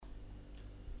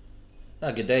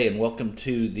Good day and welcome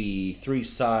to the Three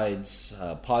Sides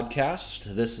podcast.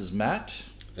 This is Matt,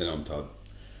 And I'm Todd.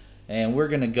 and we're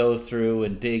going to go through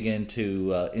and dig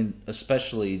into,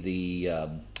 especially the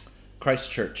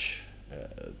Christchurch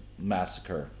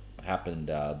massacre happened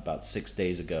about 6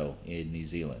 days ago in New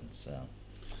Zealand. So,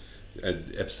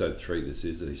 Episode 3, this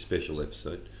is a special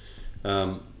episode.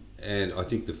 And I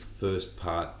think the first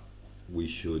part we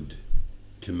should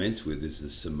commence with is the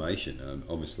summation.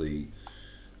 Obviously,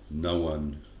 no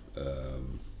one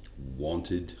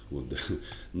wanted, or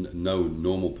no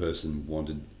normal person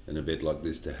wanted an event like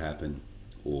this to happen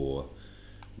or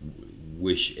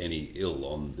wish any ill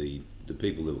on the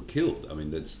people that were killed. I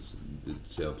mean, that's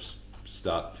our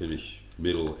start, finish,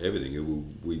 middle,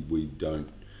 everything. We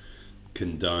don't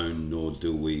condone nor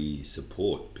do we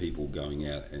support people going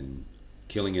out and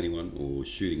killing anyone or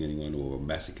shooting anyone or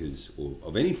massacres or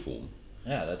of any form.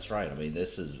 yeah, that's right. I mean,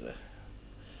 this is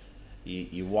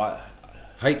you want.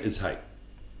 Hate is hate.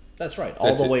 That's right, all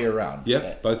That's the it. way around.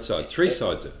 Yeah, both sides. Three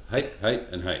sides of it. Hate,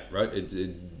 and hate, right?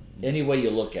 Any way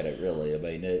you look at it, really. I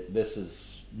mean, this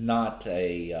is not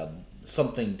a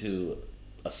something to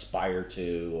aspire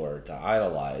to or to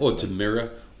idolize. Or to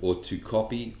mirror, or to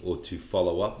copy, or to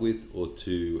follow up with, or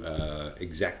to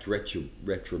exact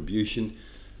retribution.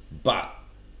 But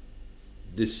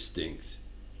this stinks.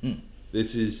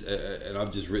 This is, and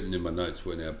I've just written in my notes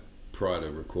prior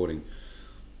to recording,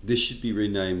 this should be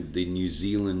renamed the New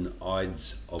Zealand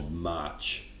Ides of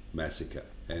March Massacre.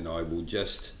 And I will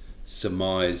just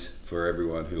surmise for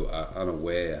everyone who are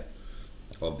unaware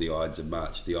of the Ides of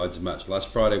March. The Ides of March, last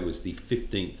Friday was the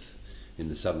 15th in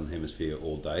the Southern Hemisphere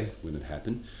all day when it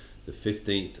happened. The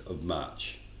 15th of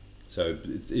March. So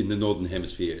in the Northern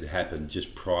Hemisphere it happened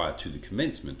just prior to the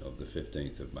commencement of the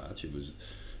 15th of March. It was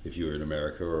if you were in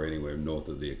America or anywhere north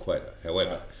of the equator.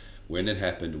 However, when it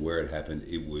happened, where it happened,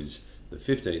 it was the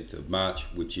 15th of March,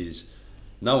 which is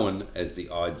known as the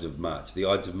Ides of March. The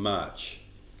Ides of March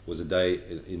was a day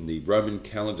in the Roman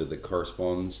calendar that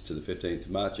corresponds to the 15th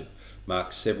of March. It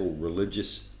marks several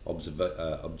religious Observations.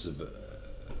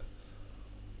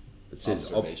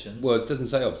 Well, it doesn't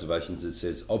say observations, it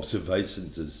says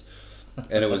observations.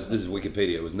 And this is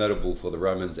Wikipedia, it was notable for the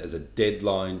Romans as a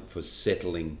deadline for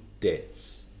settling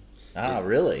debts.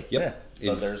 Really? Yep. Yeah.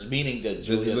 So there's meaning to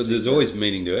Julius There's Caesar. always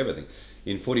meaning to everything.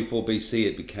 In 44 BC,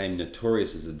 it became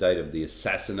notorious as the date of the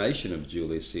assassination of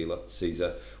Julius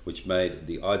Caesar, which made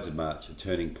the Ides of March a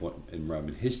turning point in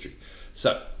Roman history.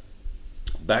 So,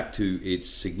 back to its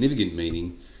significant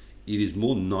meaning, it is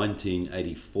more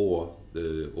 1984,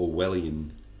 the Orwellian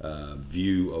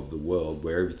view of the world,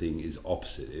 where everything is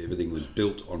opposite. Everything was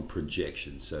built on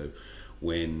projection. So,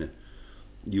 when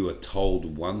you are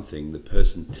told one thing, the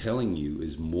person telling you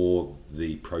is more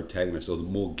the protagonist or the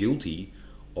more guilty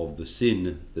of the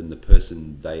sin than the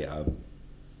person they are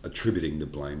attributing the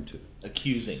blame to.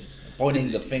 Accusing,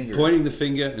 pointing the finger. Pointing the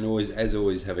finger and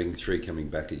always having three coming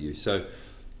back at you. So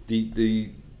the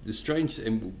strange,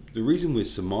 and the reason we're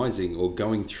surmising or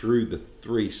going through the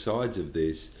three sides of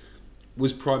this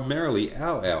was primarily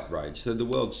our outrage. So the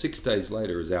world 6 days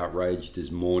later is outraged, is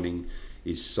mourning,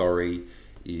 is sorry,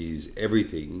 is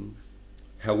everything.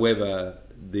 However,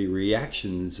 the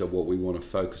reactions are what we want to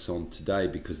focus on today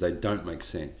because they don't make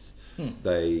sense.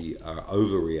 They are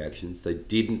overreactions. They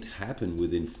didn't happen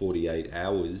within 48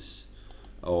 hours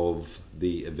of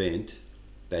the event.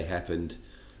 They happened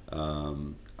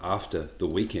after the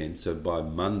weekend. So by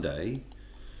Monday,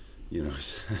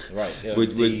 Right.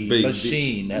 would The be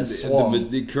machine has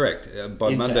swung. correct. By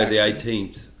into Monday the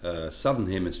action. 18th,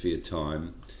 Southern Hemisphere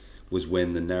time, was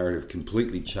when the narrative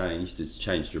completely changed. It's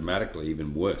changed dramatically,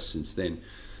 even worse since then.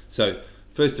 So,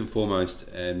 first and foremost,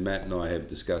 and Matt and I have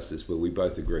discussed this where we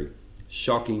both agree,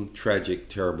 shocking, tragic,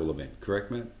 terrible event. Correct,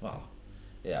 Matt? Well,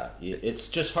 yeah, it's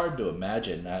just hard to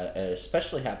imagine,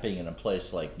 especially happening in a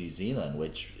place like New Zealand,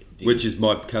 which is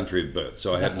my country of birth.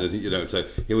 So I happen to, so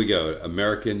here we go,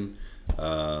 American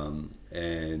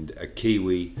and a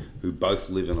Kiwi who both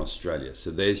live in Australia.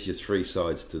 So there's your three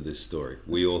sides to this story.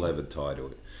 We all have a tie to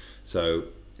it. So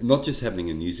not just happening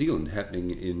in New Zealand, happening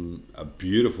in a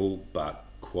beautiful but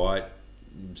quite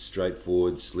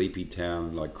straightforward, sleepy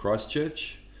town like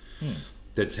Christchurch,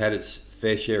 that's had its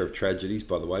fair share of tragedies,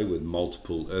 by the way, with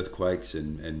multiple earthquakes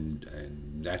and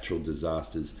natural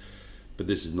disasters. But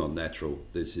this is not natural.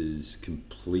 This is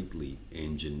completely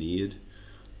engineered.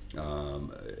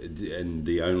 And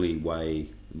the only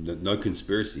way, no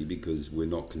conspiracy, because we're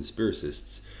not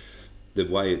conspiracists, the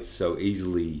way it's so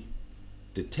easily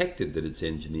detected that it's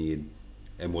engineered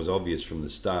and was obvious from the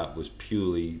start was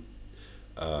purely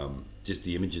just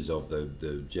the images of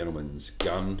the gentleman's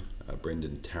gun,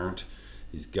 Brendan Tarrant,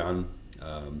 his gun.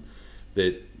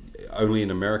 that only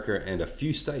in America and a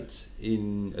few states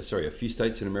in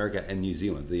America and New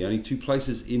Zealand, the only two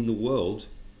places in the world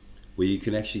where you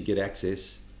can actually get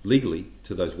access legally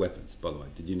to those weapons. By the way,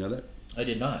 did you know that? I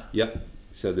did not. Yep.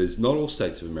 So there's not all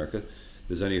states of America.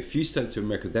 There's only a few states of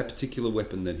America. That particular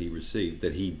weapon that he received,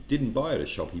 that he didn't buy at a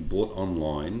shop, he bought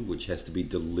online, which has to be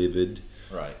delivered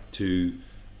to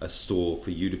a store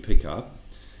for you to pick up.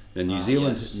 Now New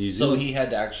Zealand. So he had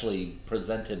to actually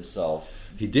present himself.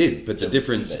 He did, but the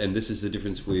difference, and this is the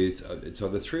difference with it's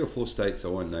either 3 or 4 states, I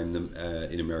won't name them,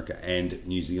 in America, and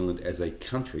New Zealand as a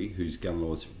country whose gun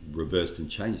laws reversed and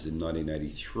changed in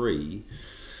 1983,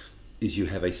 is you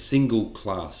have a single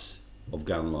class of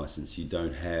gun license. You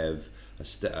don't have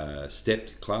a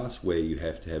stepped class where you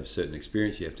have to have certain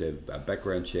experience, you have to have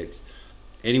background checks.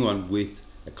 Anyone with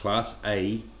a Class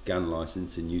A gun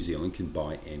license in New Zealand can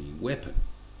buy any weapon.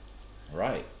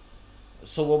 Right.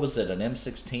 So what was it? An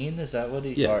M16? Is that what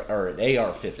he? Yeah. Or an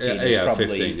AR-15?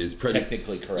 AR-15 is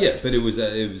technically correct. Yeah, but it was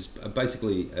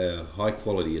basically a high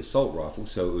quality assault rifle,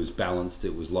 so it was balanced.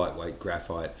 It was lightweight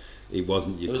graphite. It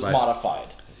wasn't your. It was modified.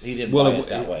 He didn't buy it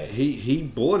that way. He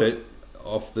bought it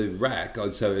off the rack,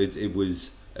 so it was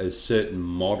a certain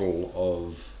model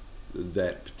of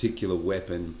that particular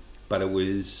weapon, but it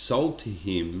was sold to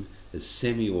him as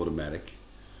semi-automatic,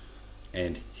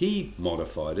 and he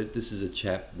modified it. This is a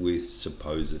chap with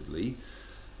supposedly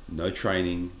no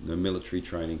training, no military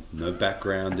training, no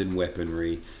background in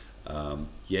weaponry.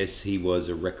 Yes, he was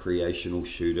a recreational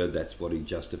shooter. That's what he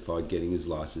justified getting his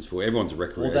license for. Everyone's a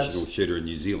recreational shooter in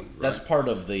New Zealand, right? That's part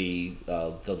of the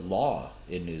law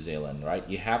in New Zealand, right?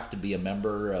 You have to be a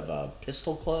member of a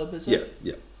pistol club, is it?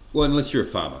 Yeah. Well, unless you're a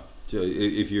farmer. So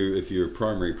if you're a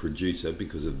primary producer,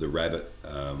 because of the rabbit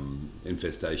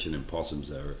infestation and possums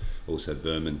are also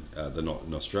vermin. They're not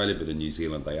in Australia, but in New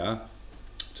Zealand they are.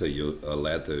 So you're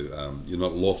allowed to. You're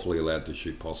not lawfully allowed to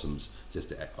shoot possums.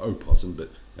 Just opossum,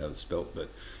 but it's spelt. But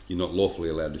you're not lawfully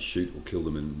allowed to shoot or kill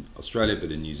them in Australia,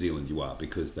 but in New Zealand you are,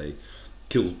 because they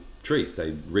kill trees.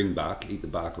 They ring bark, eat the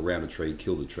bark around a tree,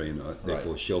 kill the tree, and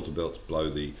therefore shelter belts blow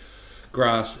the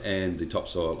grass and the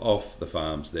topsoil off the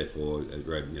farms, therefore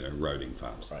eroding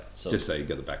farms. Right. So just so you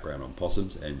got the background on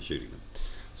possums and shooting them.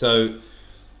 So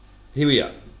here we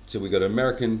are. So we got an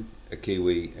American, a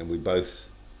Kiwi, and we both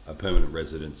are permanent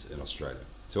residents in Australia.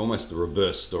 So almost the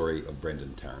reverse story of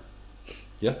Brendan Tarrant.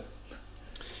 Yeah.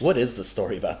 What is the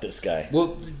story about this guy?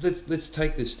 Well, let's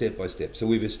take this step by step. So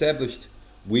we've established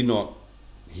we're not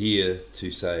here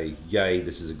to say, yay,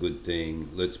 this is a good thing,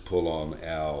 let's pull on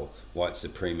our white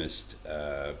supremacist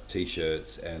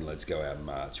t-shirts and let's go out and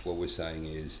march. What we're saying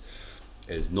is,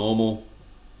 as normal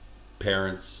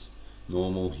parents,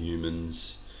 normal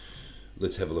humans,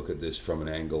 let's have a look at this from an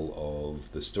angle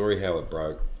of the story, how it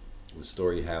broke, the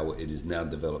story, how it is now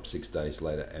developed 6 days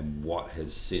later, and what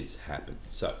has since happened.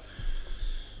 So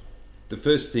the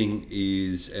first thing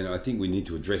is, and I think we need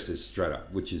to address this straight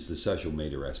up, which is the social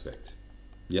media aspect.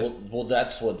 Yeah. Well,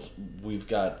 that's what we've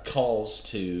got calls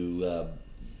to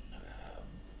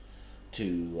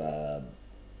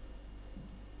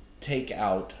take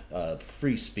out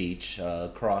free speech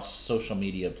across social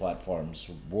media platforms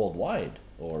worldwide.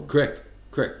 Or correct.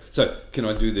 So can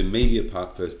I do the media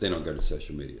part first, then I'll go to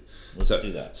social media. Let's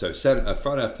do that. So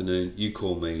Friday afternoon, you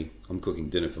call me. I'm cooking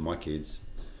dinner for my kids,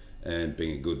 and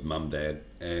being a good mum dad.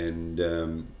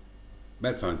 And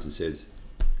Matt phones and says,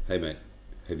 "Hey mate,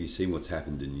 have you seen what's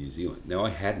happened in New Zealand?" Now I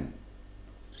hadn't.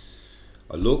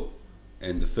 I look,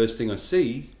 and the first thing I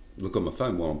see, look on my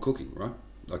phone while I'm cooking, right?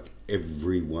 Like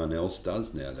everyone else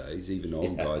does nowadays, even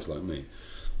old guys like me.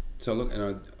 So I look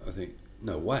and I think,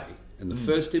 no way. And the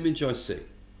first image I see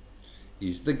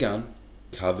is the gun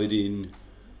covered in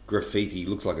graffiti.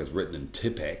 Looks like it's written in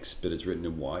Tipex, but it's written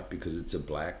in white because it's a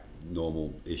black,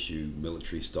 normal issue,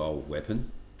 military style weapon,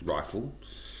 rifle.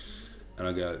 And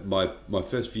I go, my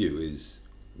first view is,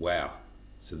 wow.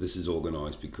 So this is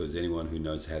organised, because anyone who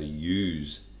knows how to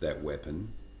use that weapon,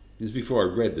 this is before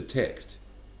I read the text,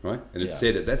 right? And it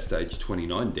said at that stage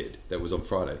 29 dead. That was on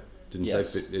Friday. Didn't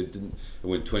say it didn't. It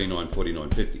went 29, 49,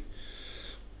 50.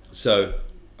 So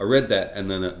I read that,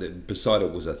 and then beside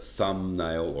it was a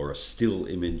thumbnail or a still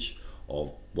image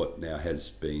of what now has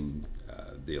been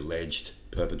the alleged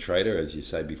perpetrator, as you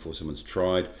say, before someone's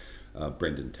tried,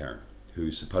 Brendan Tarrant,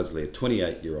 who's supposedly a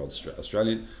 28-year-old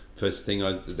Australian. First thing,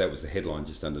 that was the headline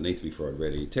just underneath before I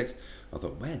read any text. I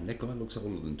thought, man, that guy looks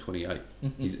older than 28.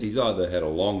 He's either had a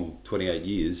long 28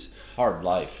 years, hard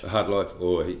life,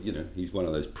 or he's one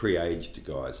of those pre-aged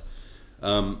guys.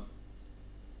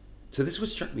 So this is what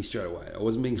struck me straight away. I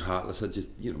wasn't being heartless. I just,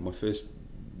 my first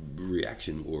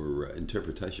reaction or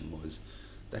interpretation was,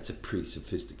 that's a pretty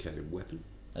sophisticated weapon.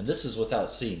 And this is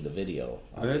without seeing the video.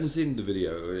 I hadn't seen the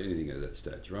video or anything at that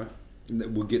stage, right?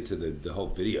 We'll get to the whole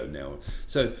video now.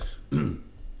 So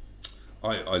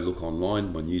I look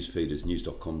online. My newsfeed is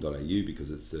news.com.au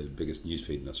because it's the biggest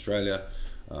newsfeed in Australia.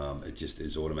 It just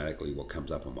is automatically what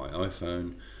comes up on my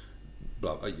iPhone.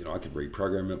 But I could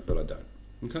reprogram it, but I don't.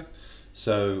 Okay.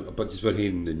 So, but just by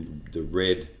hitting the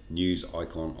red news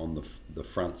icon on the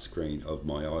front screen of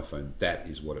my iPhone, that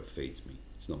is what it feeds me.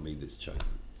 It's not me that's chosen.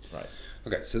 Right.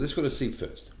 Okay, so this is what I see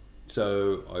first.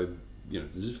 So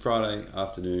this is Friday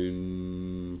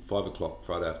afternoon, 5 o'clock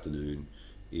Friday afternoon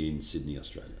in Sydney,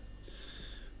 Australia.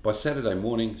 By Saturday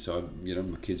morning, so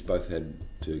my kids both had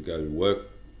to go to work.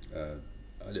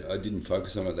 I didn't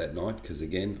focus on it that night because,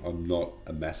 again, I'm not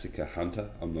a massacre hunter.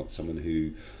 I'm not someone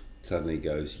who suddenly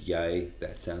goes, yay,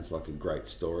 that sounds like a great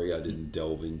story. I didn't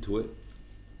delve into it.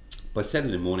 By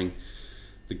Saturday morning,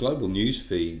 the global news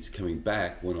feeds coming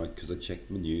back because I check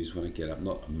my news when I get up,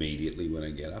 not immediately when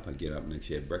I get up and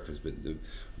actually have breakfast, but I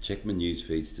check my news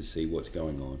feeds to see what's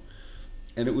going on.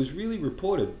 And it was really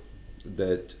reported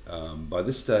that by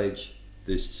this stage,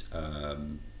 this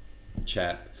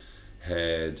chap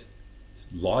had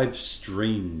live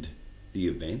streamed the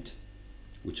event,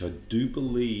 which I do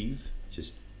believe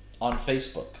just on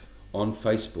Facebook. On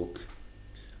Facebook.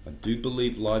 I do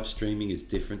believe live streaming is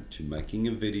different to making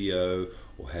a video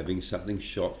or having something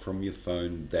shot from your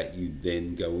phone that you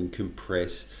then go and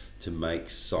compress to make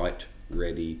site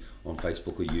ready on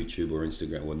Facebook or YouTube or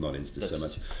Instagram. Well, not Insta so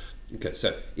much. Okay,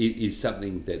 so it is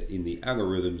something that in the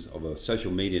algorithms of a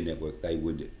social media network they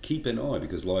would keep an eye,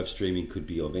 because live streaming could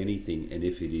be of anything, and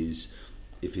if it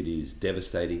is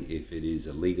devastating, if it is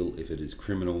illegal, if it is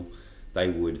criminal, they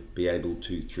would be able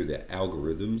to, through their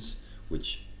algorithms,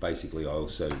 which basically I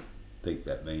also think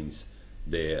that means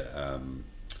their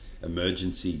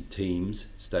emergency teams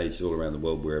staged all around the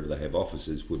world wherever they have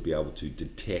offices would be able to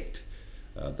detect.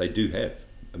 They do have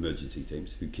emergency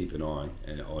teams who keep an eye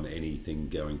on anything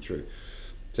going through.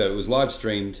 So it was live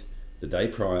streamed the day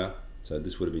prior, so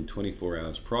this would have been 24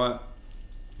 hours prior,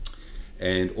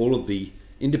 and all of the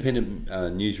independent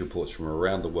news reports from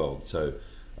around the world, so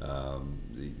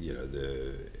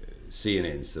the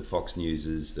CNNs, the Fox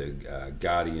Newses, the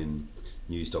Guardian,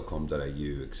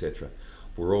 news.com.au, etc.,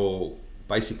 were all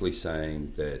basically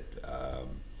saying that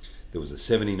there was a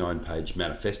 79-page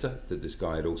manifesto that this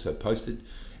guy had also posted.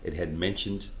 It had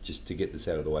mentioned, just to get this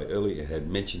out of the way early, it had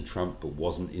mentioned Trump but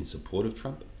wasn't in support of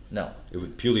Trump. No. It was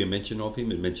purely a mention of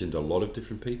him. It mentioned a lot of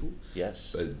different people.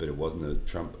 Yes. But it wasn't a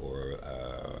Trump or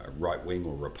a right-wing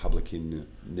or Republican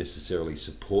necessarily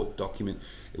support document.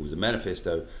 It was a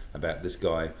manifesto about this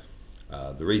guy.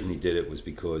 The reason he did it was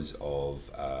because of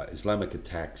Islamic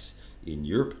attacks in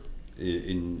Europe,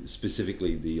 in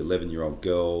specifically the 11-year-old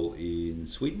girl in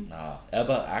Sweden.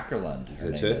 Ebba Ackerlund, her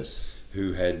name is.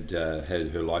 Who had had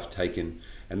her life taken,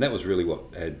 and that was really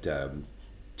what had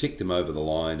ticked him over the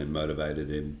line and motivated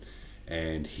him.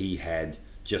 And he had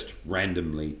just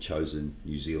randomly chosen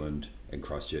New Zealand and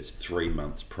Christchurch 3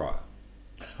 months prior.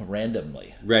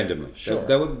 Randomly. Sure.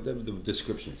 They were the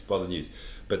descriptions by the news,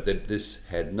 but that this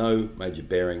had no major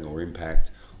bearing or impact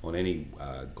on any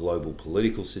global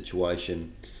political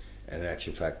situation, and in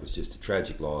actual fact was just a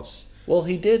tragic loss. Well,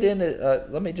 he did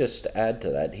let me just add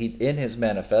to that. He, in his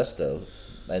manifesto,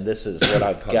 and this is what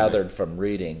I've gathered from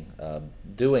reading,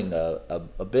 doing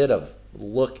a bit of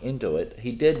look into it,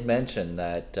 he did mention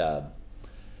that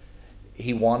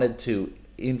he wanted to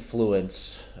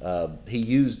influence.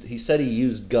 He said he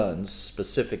used guns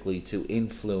specifically to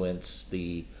influence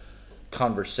the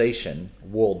conversation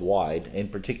worldwide, in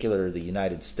particular the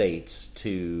United States,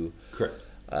 to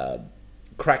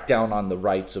crack down on the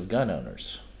rights of gun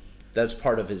owners. That's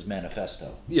part of his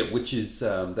manifesto. Yeah, which is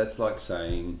that's like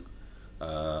saying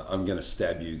I'm going to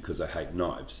stab you because I hate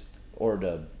knives, or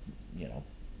to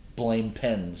blame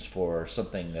pens for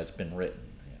something that's been written.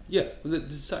 Yeah, well,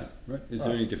 the same, right? Is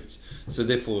there any difference? So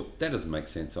therefore, that doesn't make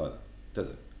sense either, does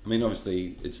it? I mean,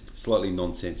 obviously, it's slightly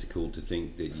nonsensical to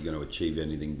think that you're going to achieve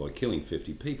anything by killing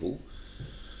 50 people,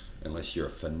 unless you're a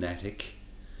fanatic.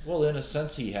 Well, in a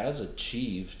sense, he has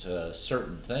achieved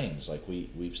certain things. Like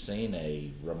we've seen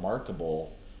a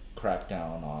remarkable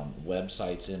crackdown on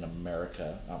websites in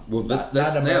America. Well, that's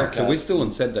not America. Now. So we're still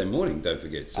on Saturday morning. Don't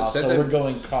forget. So we're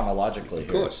going chronologically. Of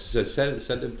course. So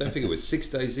Saturday. Don't forget, we're 6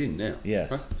 days in now.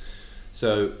 Yes. Right?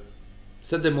 So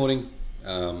Saturday morning,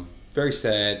 very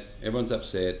sad. Everyone's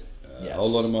upset. Yes. A whole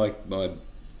lot of my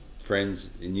friends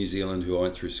in New Zealand who I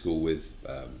went through school with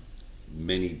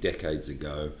many decades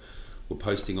ago were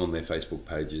posting on their Facebook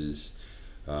pages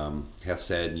how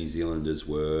sad New Zealanders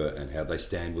were and how they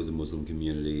stand with the Muslim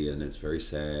community, and it's very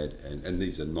sad. And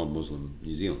these are non-Muslim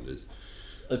New Zealanders.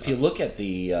 if you look at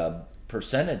the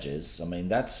percentages, I mean,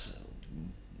 that's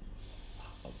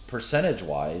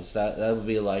percentage-wise, that would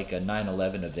be like a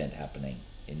 9/11 event happening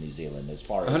in New Zealand as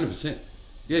far as 100%.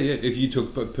 Yeah. If you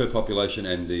took per population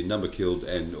and the number killed,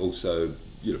 and also,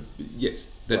 yes,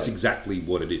 that's Right. exactly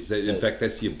what it is. In fact,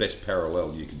 that's your best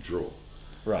parallel you could draw.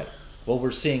 Right. Well,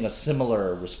 we're seeing a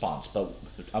similar response, but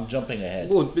I'm jumping ahead.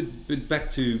 Well, but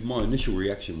back to my initial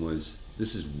reaction was,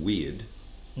 this is weird.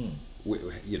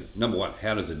 Number one,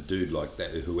 how does a dude like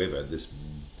that, whoever this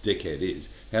dickhead is,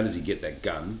 how does he get that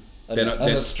gun? An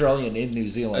Australian in New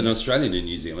Zealand. An Australian in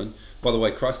New Zealand. By the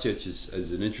way, Christchurch is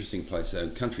an interesting place.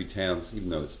 Country towns, even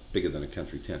though it's bigger than a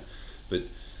country town, but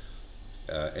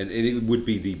and it would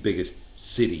be the biggest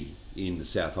city in the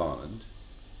South Island.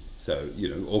 So,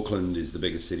 Auckland is the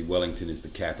biggest city, Wellington is the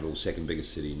capital, second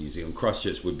biggest city in New Zealand.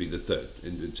 Christchurch would be the third.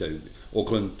 And so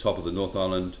Auckland, top of the North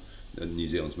Island, and New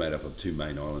Zealand's made up of two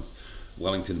main islands.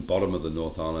 Wellington, bottom of the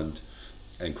North Island,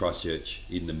 and Christchurch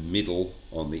in the middle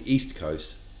on the east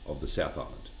coast of the South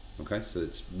Island. Okay, so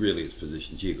it's really its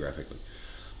position geographically.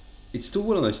 It's still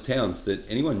one of those towns that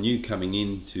anyone new coming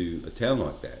into a town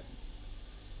like that,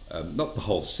 not the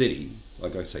whole city,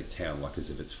 like I say town, like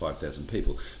as if it's 5,000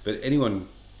 people, but anyone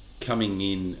coming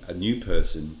in, a new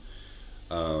person,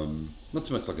 not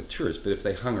so much like a tourist, but if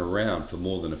they hung around for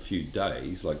more than a few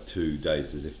days, like 2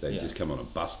 days, as if they just come on a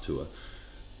bus tour,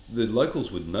 the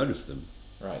locals would notice them.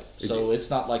 Right. So it's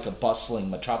not like a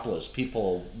bustling metropolis.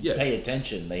 People pay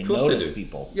attention. They Of course notice they do.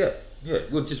 people. Yeah.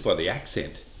 Well, just by the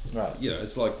accent. Right.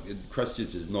 It's like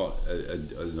Christchurch is not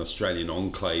an Australian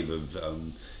enclave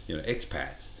of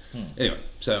expats. Anyway,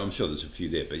 so I'm sure there's a few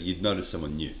there, but you'd notice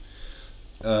someone new,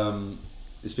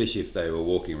 especially if they were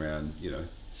walking around,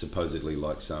 supposedly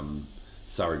like some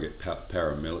surrogate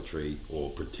paramilitary,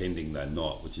 or pretending they're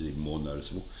not, which is even more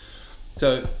noticeable.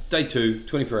 So day 2,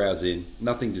 24 hours in,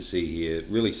 nothing to see here,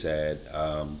 really sad.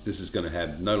 This is going to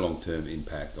have no long-term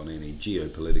impact on any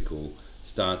geopolitical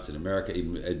stance in America,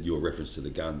 even at your reference to the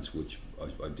guns, which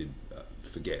I did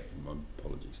forget, my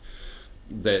apologies,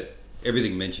 that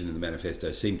everything mentioned in the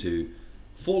manifesto seemed to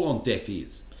fall on deaf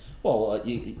ears. Well,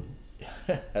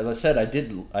 as I said, I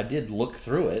did look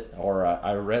through it, or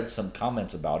I read some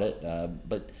comments about it,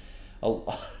 but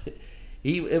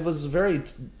it was very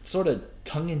sort of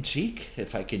tongue-in-cheek,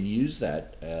 if I can use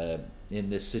that, in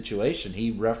this situation. He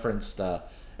referenced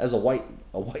as a white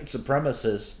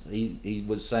supremacist. He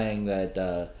was saying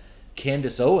that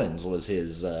Candace Owens was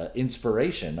his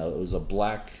inspiration. It was a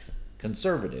black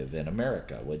conservative in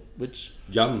America, which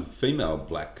young female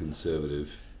black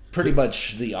conservative. Pretty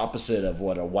much the opposite of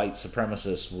what a white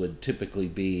supremacist would typically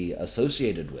be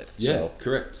associated with. Yeah, so.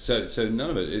 Correct. So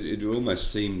none of it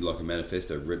almost seemed like a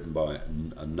manifesto written by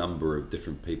a number of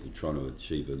different people trying to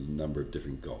achieve a number of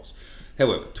different goals.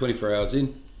 However, 24 hours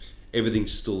in,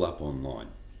 everything's still up online.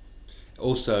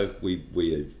 Also, we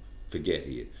forget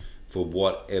here, for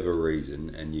whatever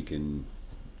reason, and you can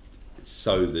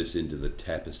sew this into the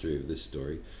tapestry of this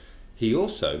story, he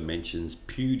also mentions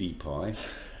PewDiePie.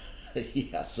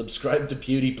 Yeah, subscribe to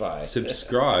PewDiePie.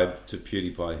 Subscribe to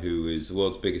PewDiePie, who is the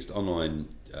world's biggest online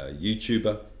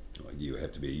YouTuber. Well, you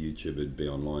have to be a YouTuber to be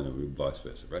online, or vice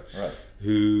versa, right? Right.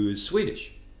 Who's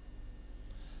Swedish.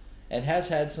 And has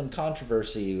had some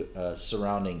controversy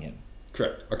surrounding him.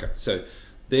 Correct. Okay, so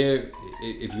there,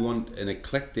 if you want an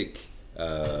eclectic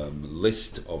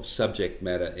list of subject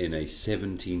matter in a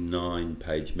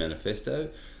 79-page manifesto,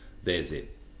 there's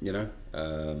it.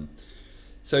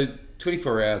 So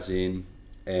 24 hours in,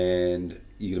 and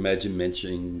you can imagine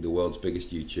mentioning the world's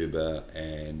biggest YouTuber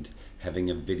and having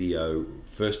a video,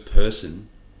 first person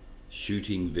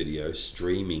shooting video,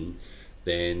 streaming,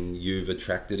 then you've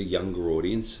attracted a younger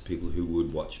audience, people who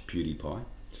would watch PewDiePie.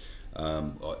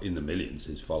 In the millions,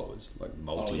 his followers, like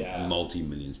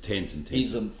multi-millions, tens and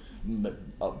tens. He's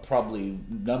probably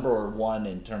number 1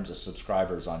 in terms of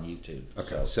subscribers on YouTube.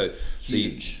 Okay, so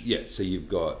huge. So you've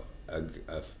got a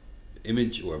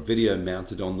image or a video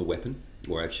mounted on the weapon,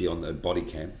 or actually on the body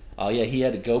cam. Oh yeah, he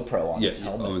had a GoPro on his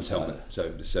helmet. On his helmet.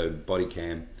 So body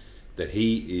cam, that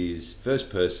he is first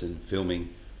person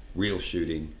filming, real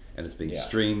shooting, and it's being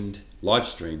live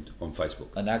streamed on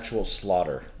Facebook. An actual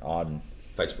slaughter on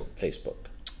Facebook.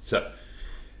 So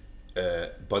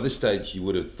by this stage, you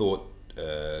would have thought,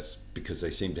 because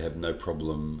they seem to have no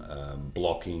problem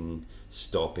blocking,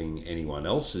 stopping anyone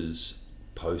else's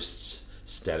posts,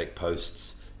 static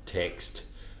posts, text,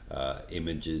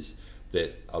 images,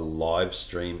 that a live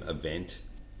stream event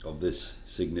of this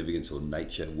significance or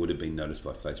nature would have been noticed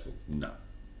by Facebook. No,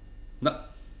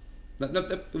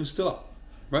 it was still up,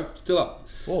 right? Still up.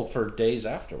 Well, for days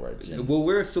afterwards. Well,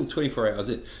 we're still 24 hours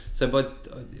in. So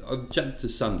I've jumped to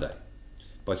Sunday.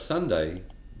 by Sunday,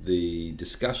 the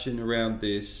discussion around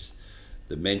this,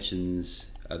 the mentions,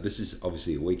 this is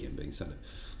obviously a weekend being Sunday,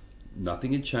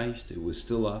 nothing had changed. It was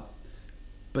still up.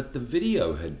 But the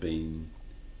video had been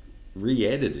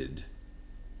re-edited,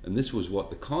 and this was what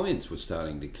the comments were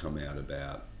starting to come out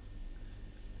about.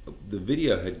 The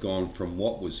video had gone from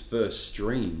what was first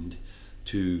streamed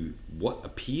to what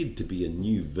appeared to be a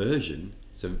new version.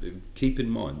 So keep in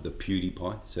mind the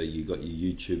PewDiePie. So you got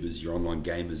your YouTubers, your online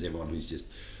gamers, everyone who's just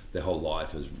their whole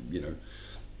life is,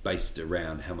 based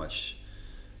around how much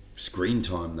screen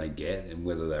time they get and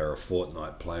whether they're a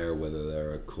Fortnite player, whether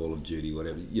they're a Call of Duty,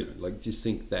 whatever. Just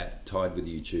think that tied with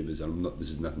the YouTubers. This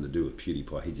has nothing to do with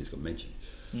PewDiePie. He just got mentioned.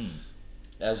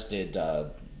 As did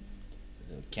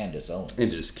Candace Owens. And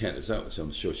just Candace Owens.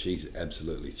 I'm sure she's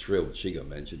absolutely thrilled she got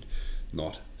mentioned.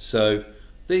 Not. So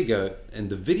there you go. And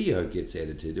the video gets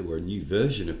edited, or a new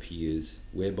version appears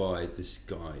whereby this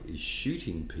guy is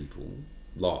shooting people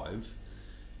live,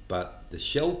 but the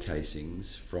shell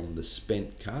casings from the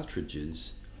spent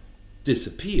cartridges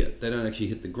disappear. They don't actually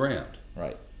hit the ground.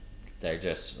 Right. They're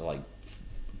just like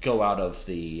go out of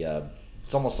the...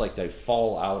 it's almost like they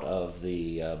fall out of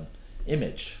the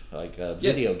image, like a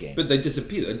video game. But they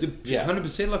disappear.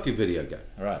 100% like a video game.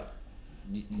 Right.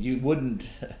 You wouldn't...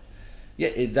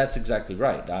 Yeah, that's exactly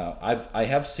right. I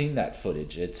have seen that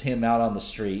footage. It's him out on the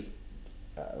street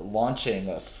launching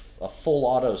a full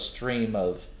auto stream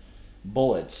of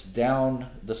bullets down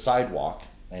the sidewalk,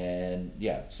 and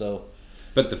so.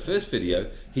 But the first video,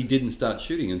 he didn't start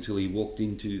shooting until he walked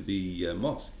into the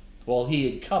mosque. Well, he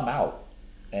had come out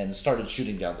and started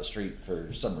shooting down the street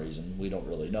for some reason. We don't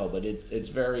really know, but it's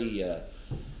very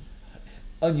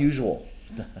unusual.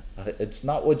 It's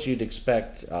not what you'd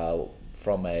expect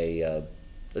from a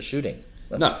shooting.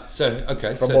 No, so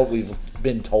okay. From what we've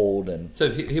been told, and so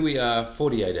here we are,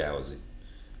 48 hours in,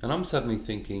 and I'm suddenly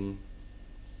thinking,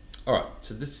 all right,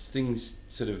 so this thing's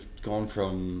sort of gone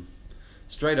from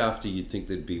straight after you'd think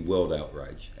there'd be world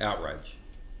outrage,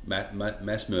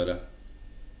 mass murder,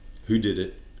 who did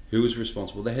it, who was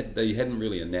responsible. They hadn't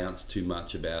really announced too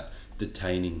much about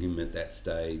detaining him at that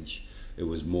stage. It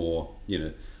was more,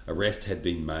 arrest had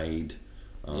been made.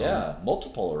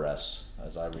 Multiple arrests,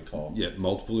 as I recall. Yeah,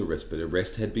 multiple arrests, but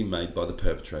arrest had been made by the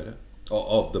perpetrator, or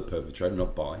of the perpetrator,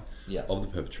 not by, of the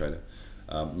perpetrator.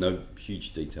 No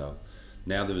huge detail.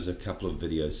 Now there was a couple of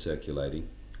videos circulating,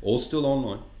 all still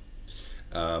online.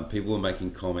 People were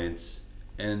making comments,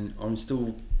 and I'm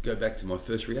still go back to my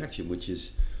first reaction, which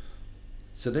is,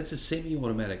 so that's a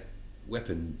semi-automatic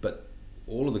weapon, but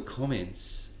all of the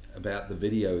comments about the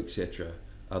video, etc.,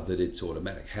 are that it's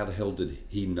automatic. How the hell did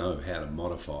he know how to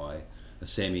modify a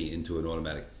semi into an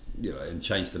automatic, and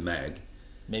change the mag?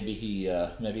 Maybe he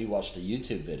watched a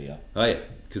YouTube video. Oh yeah,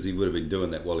 because he would have been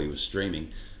doing that while he was streaming.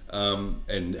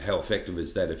 And how effective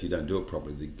is that if you don't do it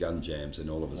properly? The gun jams and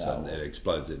all of a sudden it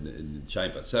explodes in the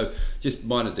chamber. So just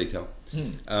minor detail.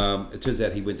 It turns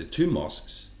out he went to 2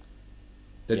 mosques.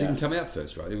 That didn't come out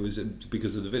first, right? It was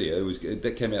because of the video.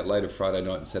 That came out later Friday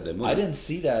night and Saturday morning. I didn't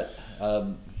see that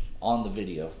on the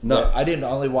video. No, I didn't.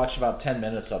 Only watch about 10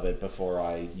 minutes of it before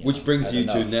I. Which brings you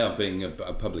to now being a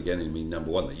public enemy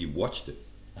number one, that you watched it.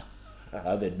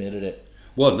 I've admitted it.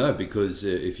 Well, no, because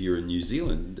if you're in New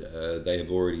Zealand, they have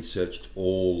already searched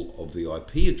all of the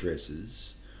IP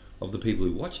addresses of the people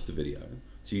who watched the video.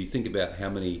 So you think about how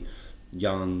many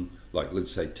young, like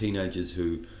let's say teenagers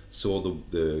who saw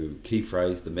the key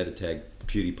phrase, the meta tag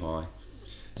PewDiePie,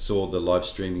 saw the live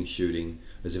streaming shooting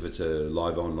as if it's a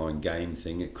live online game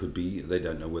thing. It could be, they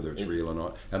don't know whether it's real or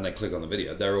not, and they click on the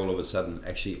video. They're all of a sudden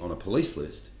actually on a police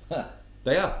list.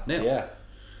 They are now. Yeah.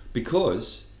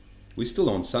 Because we're still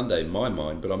on Sunday in my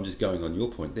mind, but I'm just going on your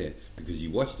point there because you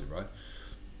watched it, right?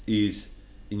 Is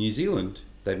in New Zealand,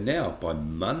 they've now, by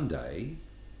Monday,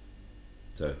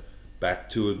 so back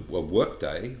to a work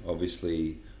day,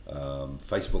 obviously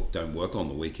Facebook don't work on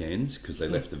the weekends because they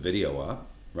left the video up,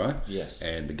 right? Yes.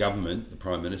 And the government, the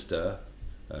Prime Minister,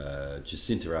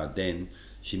 Jacinta Ardern,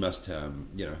 she must,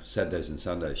 Saturdays and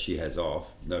Sundays she has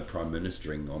off, no Prime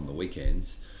Ministering on the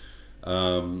weekends.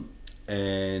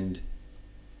 And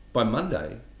by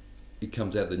Monday, it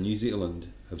comes out that New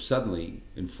Zealand have suddenly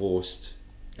enforced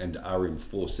and are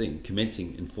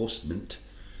commencing enforcement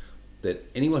that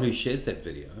anyone who shares that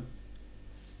video,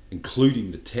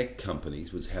 including the tech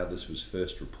companies, was how this was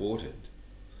first reported,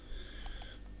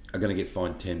 are going to get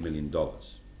fined $10 million.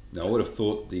 Now, I would have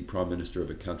thought the Prime Minister of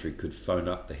a country could phone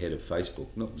up the head of Facebook,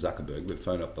 not Zuckerberg, but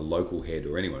phone up the local head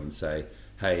or anyone and say,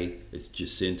 hey, it's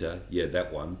Jacinta,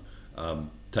 that one,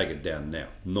 take it down now.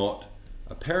 Not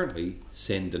apparently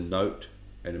send a note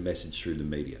and a message through the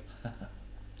media.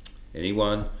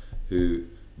 Anyone who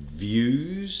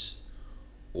views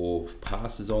or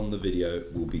passes on the video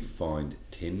will be fined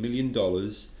 $10 million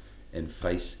and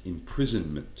face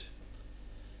imprisonment.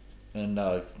 And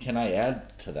can I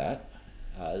add to that?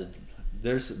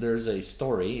 There's a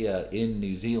story in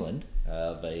New Zealand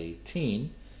of a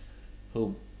teen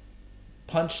who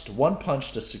punched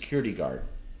a security guard,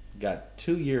 got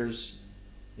 2 years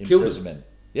imprisonment.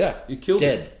 Yeah, You killed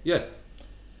dead. him. Yeah.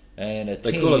 And a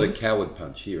They teen, call it a coward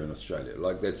punch here in Australia.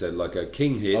 Like that's like a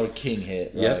king hit. or king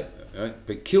hit, right? Yeah. Right.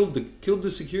 But killed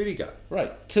the security guard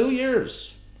Right, 2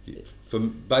 years. for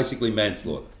basically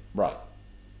manslaughter. Right.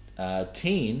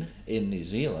 Teen in New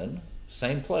Zealand,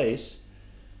 same place,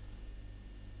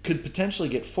 could potentially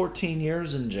get 14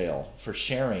 years in jail for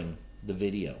sharing the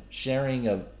video, sharing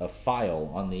a file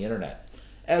on the internet,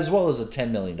 as well as a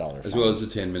 $10 million fine. As well as a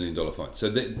 $10 million fine. So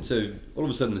all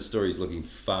of a sudden the story is looking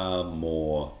far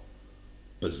more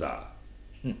bizarre.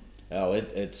 Oh,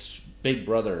 it's Big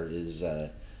Brother is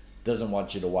doesn't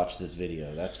want you to watch this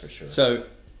video. That's for sure. So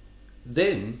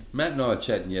then Matt and I were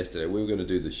chatting yesterday. We were going to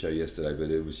do the show yesterday, but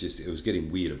it was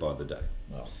getting weirder by the day.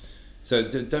 Well, So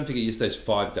don't forget, yesterday's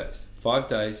 5 days. 5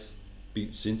 days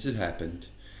since it happened,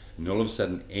 and all of a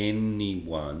sudden,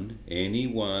 anyone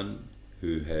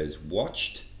who has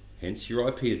watched, hence your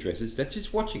IP addresses, that's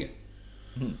just watching it,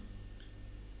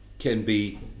 can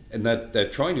be, and they're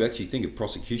trying to actually think of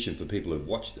prosecution for people who've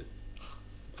watched it.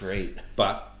 great.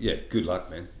 But yeah, good luck,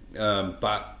 man.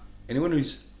 But anyone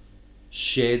who's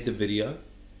shared the video,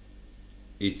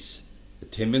 it's a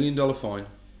 $10 million fine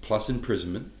plus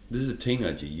imprisonment. This is a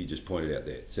teenager you just pointed out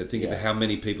there. So think Yeah. about how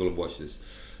many people have watched this.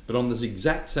 But on this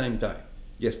exact same day,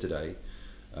 yesterday,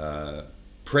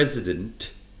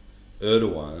 President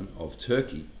Erdogan of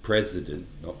Turkey, President,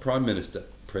 not Prime Minister,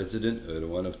 President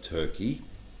Erdogan of Turkey,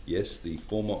 yes, the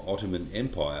former Ottoman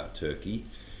Empire, Turkey.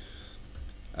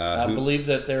 I believe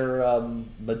that they're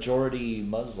majority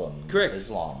Muslim. Correct.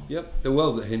 Islam. Yep.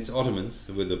 Well, hence Ottomans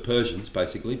were the Persians,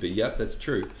 basically. But yep, that's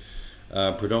true.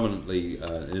 Predominantly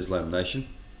an Islam nation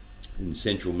in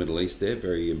central Middle East. There,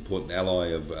 very important ally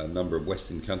of a number of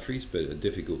Western countries, but a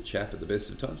difficult chap at the best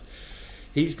of times.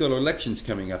 He's got elections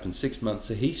coming up in 6 months,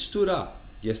 so he stood up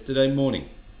yesterday morning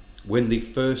when the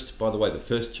first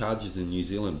charges in New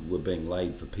Zealand were being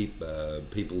laid for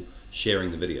people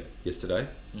sharing the video yesterday.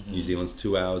 New Zealand's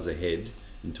 2 hours ahead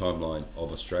in timeline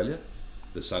of Australia.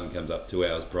 The sun comes up 2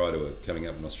 hours prior to it coming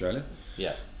up in Australia.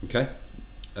 Yeah. Okay.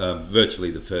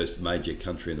 Virtually the first major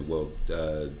country in the world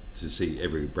to see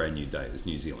every brand new day is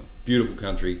New Zealand. Beautiful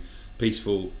country,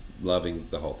 peaceful, loving,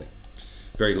 the whole thing.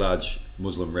 Very large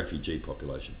Muslim refugee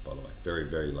population, by the way. Very,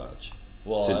 very large.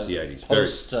 Well, since the 80s.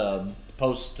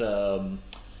 Post the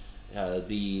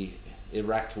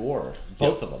Iraq War,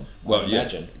 both of them. Well, I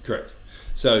imagine. Yeah, correct.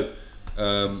 So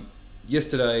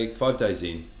yesterday, 5 days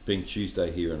in, being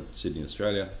Tuesday here in Sydney,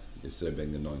 Australia, yesterday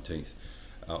being the 19th,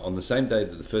 on the same day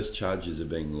that the first charges are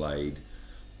being laid,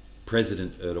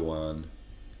 President Erdogan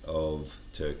of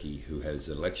Turkey, who has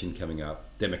an election coming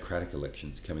up, democratic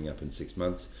elections coming up in 6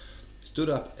 months, stood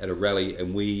up at a rally,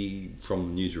 and we,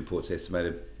 from news reports,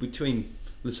 estimated between,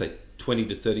 let's say, 20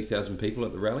 to 30,000 people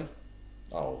at the rally.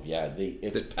 Oh yeah,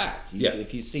 it's packed. Yeah.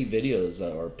 If you see videos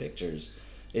or pictures,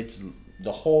 it's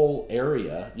the whole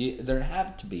area. There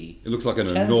have to be. It looks like an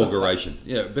tens of inauguration.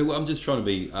 Yeah, but I'm just trying to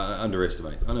be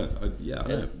underestimate. I know. I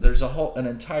know. There's an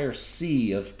entire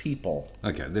sea of people.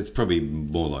 Okay, that's probably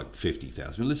more like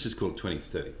 50,000. Let's just call it 20 to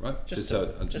 30, right? Just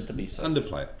to be safe.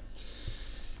 Underplay it.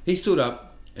 He stood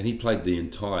up and he played the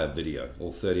entire video,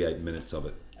 all 38 minutes of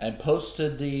it, And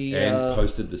posted the.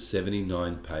 posted the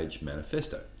 79-page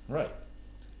manifesto Right.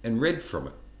 and read from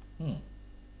it.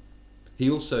 He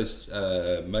also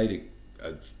made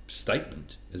a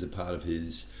statement as a part of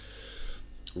his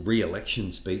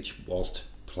re-election speech whilst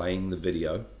playing the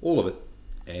video, all of it,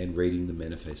 and reading the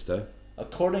manifesto.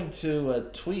 According to a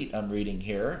tweet I'm reading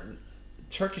here,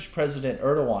 Turkish President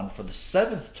Erdogan, for the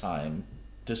 7th time,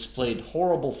 displayed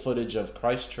horrible footage of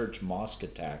Christchurch mosque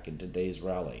attack in today's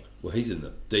rally. Well, he's in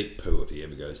the deep poo if he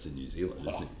ever goes to New Zealand,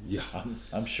 isn't he? Yeah.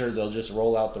 I'm sure they'll just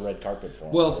roll out the red carpet for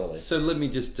him. Well, really. so let me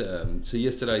just, so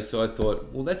yesterday, so I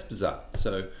thought, well, that's bizarre.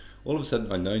 So all of a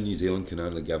sudden, I know New Zealand can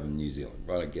only govern New Zealand,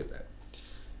 right? I get that.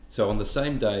 So on the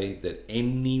same day that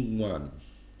anyone,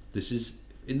 this is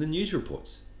in the news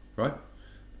reports, right?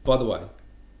 By the way,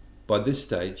 by this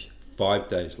stage, 5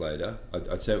 days later,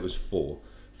 I'd say it was 4,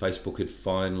 Facebook had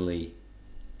finally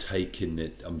taken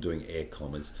it, I'm doing air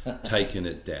commas, taken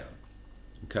it down.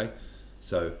 Okay?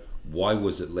 So why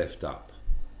was it left up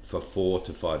for 4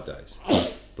 to 5 days?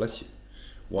 Bless you.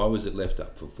 Why was it left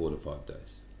up for 4 to 5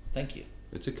 days? Thank you.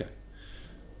 It's okay.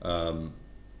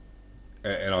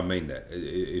 And I mean that.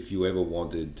 If you ever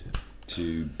wanted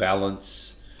to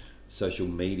balance social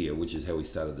media, which is how we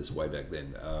started this way back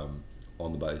then,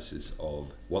 on the basis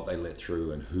of what they let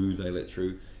through and who they let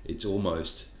through, it's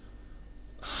almost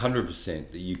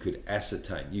 100% that you could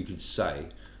ascertain, you could say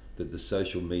that the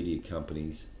social media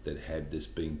companies that had this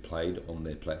being played on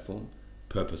their platform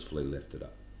purposefully left it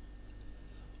up.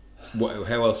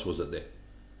 How else was it there?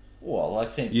 Well, I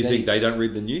think you think they don't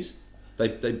read the news?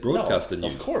 They broadcast the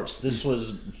news. Of course, this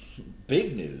was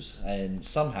big news, and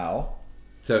somehow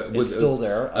so it's still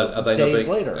there are they days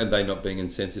later. Are they not being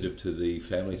insensitive to the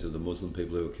families of the Muslim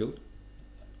people who were killed?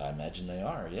 I imagine they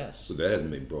are. Yes. So that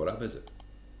hasn't been brought up, has it?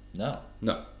 No.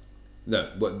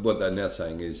 What they're now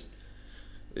saying is,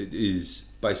 it is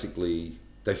basically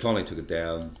they finally took it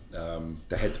down.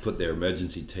 They had to put their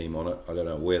emergency team on it. I don't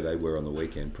know where they were on the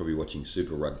weekend, probably watching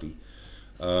Super Rugby.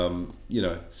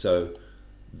 So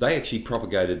they actually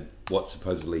propagated what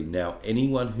supposedly now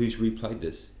anyone who's replayed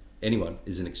this, anyone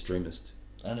is an extremist.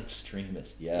 An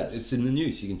extremist, yes. It's in the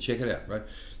news. You can check it out, right?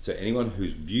 So anyone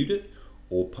who's viewed it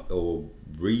or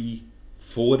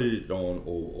forwarded it on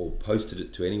or posted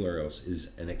it to anywhere else is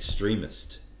an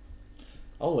extremist.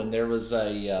 Oh, and there was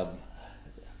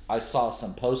I saw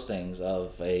some postings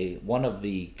of one of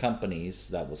the companies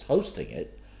that was hosting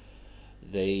it.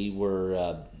 They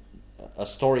were a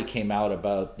story came out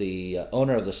about the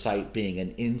owner of the site being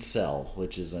an incel,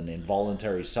 which is an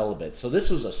involuntary celibate. So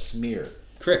this was a smear.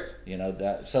 Correct.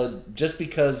 That. So just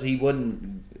because he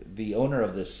wouldn't, the owner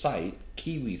of this site,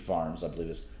 Kiwi Farms, I believe,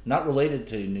 is not related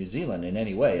to New Zealand in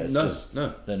any way. It's just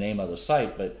the name of the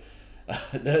site. But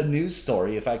the news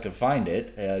story, if I could find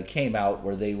it, came out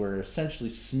where they were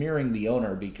essentially smearing the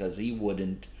owner because he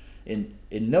wouldn't, in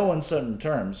no uncertain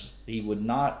terms, he would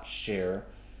not share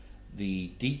the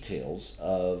details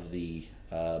of the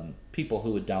people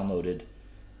who had downloaded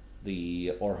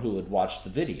or who had watched the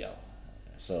video.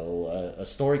 So a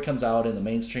story comes out in the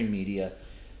mainstream media.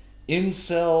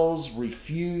 Incels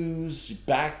refuse,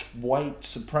 back white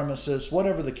supremacists,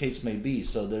 whatever the case may be.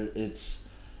 So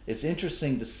it's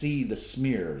interesting to see the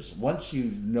smears. Once you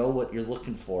know what you're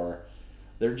looking for,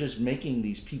 they're just making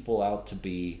these people out to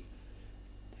be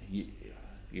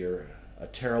you're a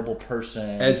terrible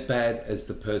person. As bad as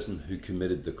the person who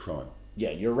committed the crime.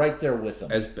 Yeah, you're right there with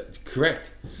them. Correct.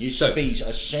 You should be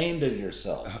ashamed of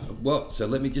yourself. So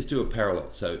let me just do a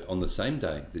parallel. So on the same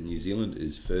day that New Zealand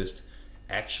is first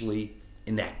actually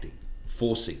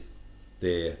forcing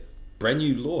their brand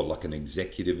new law, like an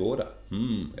executive order.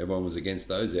 Everyone was against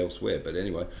those elsewhere. But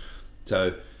anyway,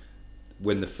 so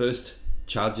when the first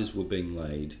charges were being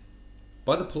laid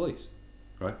by the police,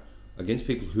 right, against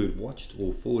people who had watched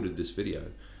or forwarded this video,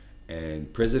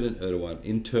 and President Erdogan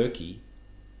in Turkey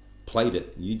played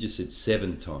it, you just said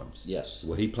 7 times. Yes.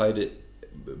 Well, he played it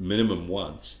minimum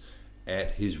once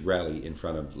at his rally in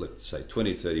front of, let's say,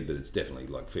 20 or 30, but it's definitely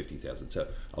like 50,000. So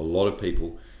a lot of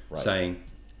people saying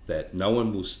that no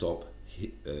one will stop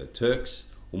Turks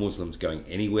or Muslims going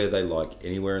anywhere they like,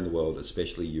 anywhere in the world,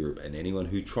 especially Europe, and anyone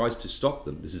who tries to stop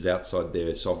them, this is outside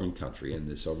their sovereign country and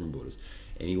their sovereign borders,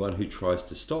 anyone who tries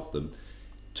to stop them,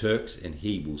 Turks and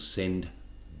he will send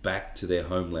back to their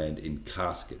homeland in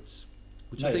caskets.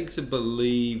 Which I think to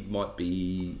believe might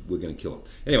be we're going to kill them.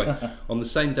 Anyway, on the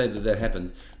same day that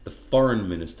happened, the foreign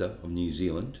minister of New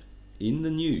Zealand, in the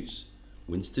news,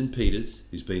 Winston Peters,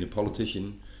 who's been a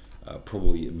politician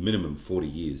probably a minimum 40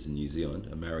 years in New Zealand,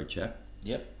 a married chap.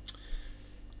 Yep.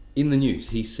 In the news,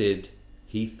 he said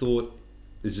he thought,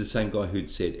 this is the same guy who'd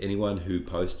said anyone who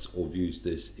posts or views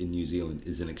this in New Zealand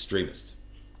is an extremist.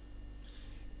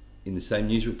 In the same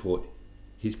news report,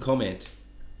 his comment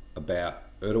about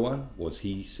Erdogan was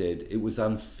he said it was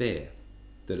unfair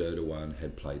that Erdogan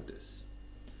had played this.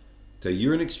 So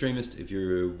you're an extremist if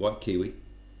you're a white Kiwi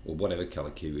or whatever colour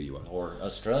Kiwi you are. Or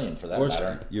Australian for that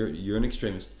matter. You're an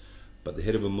extremist, but the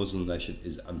head of a Muslim nation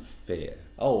is unfair.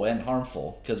 Oh, and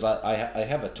harmful, because I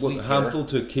have a tweet Well, harmful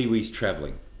to Kiwis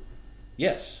travelling.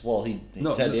 Yes, well he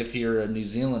said if you're a New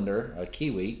Zealander, a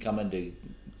Kiwi, coming to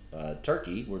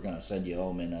Turkey, we're going to send you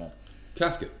home in a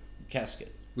casket.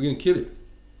 We're going to kill you.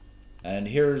 And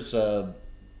here's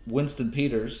Winston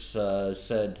Peters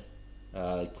said,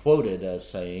 quoted as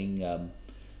saying,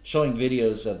 showing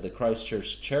videos of the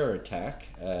Christchurch terror attack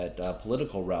at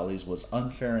political rallies was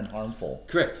unfair and harmful.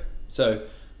 Correct. So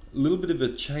a little bit of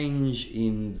a change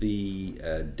in the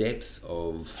depth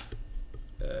of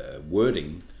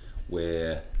wording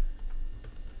where,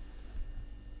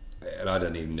 and I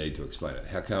don't even need to explain it,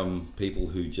 how come people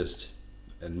who just,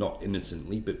 and not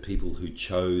innocently, but people who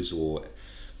chose or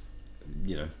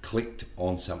clicked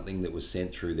on something that was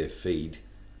sent through their feed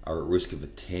are at risk of a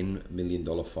 $10 million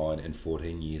fine and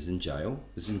 14 years in jail.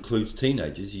 This includes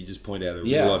teenagers. You just point out a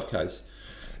Yeah. real life case.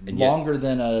 And yet, Longer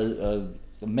than a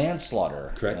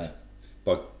manslaughter. correct,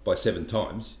 by 7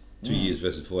 times, 2 years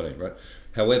versus 14, right?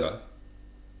 However,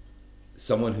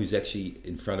 someone who's actually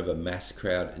in front of a mass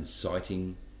crowd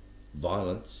inciting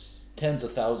violence, Tens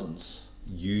of thousands.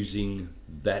 using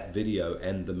that video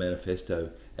and the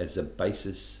manifesto as a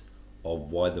basis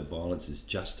of why the violence is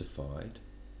justified,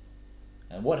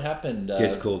 And what happened?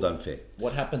 gets called unfair.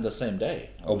 What happened the same day?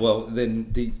 Oh, well,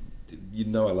 then you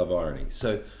know I love irony.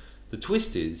 So the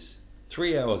twist is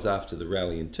 3 hours after the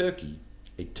rally in Turkey,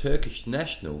 a Turkish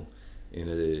national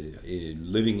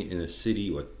living in a city,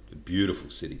 or a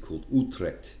beautiful city called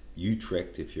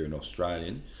Utrecht if you're an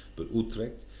Australian, but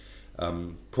Utrecht,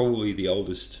 probably the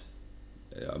oldest,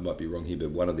 I might be wrong here,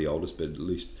 but one of the oldest, but at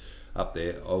least up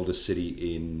there, oldest city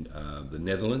in the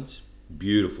Netherlands.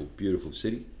 Beautiful, beautiful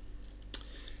city.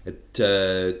 At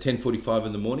 10:45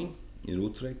 in the morning in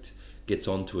Utrecht, gets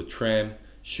onto a tram,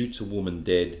 shoots a woman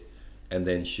dead, and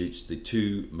then shoots the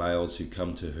 2 males who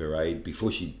come to her aid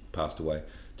before she passed away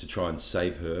to try and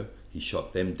save her. He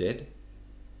shot them dead.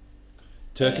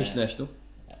 Turkish national.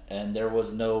 And there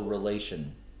was no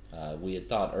relation. We had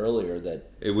thought earlier that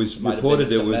It was might have reported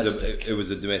been it was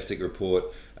a domestic report.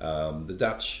 The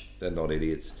Dutch, they're not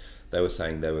idiots. They were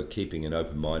saying they were keeping an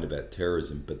open mind about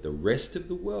terrorism, but the rest of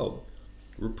the world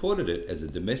reported it as a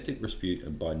domestic dispute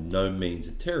and by no means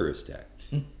a terrorist act.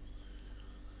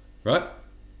 Right?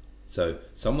 So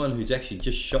someone who's actually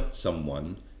just shot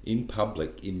someone in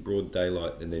public in broad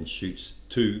daylight and then shoots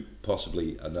 2,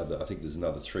 possibly another, I think there's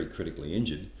another 3 critically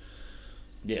injured.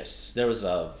 yes, there was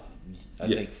I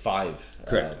think 5.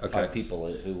 Correct. Okay. 5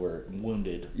 people who were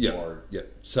wounded. Yeah, Or yeah.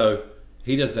 So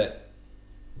he does that.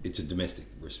 It's a domestic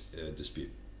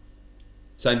dispute.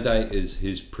 Same day as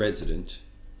his president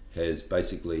has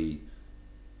basically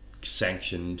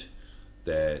sanctioned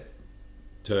that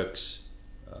Turks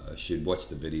should watch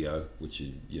the video, which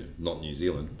is not New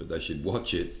Zealand, but they should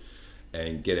watch it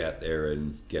and get out there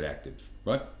and get active.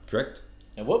 Right? Correct?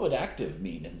 And what would active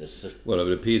mean in this? Well,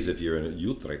 it appears if you're in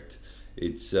Utrecht,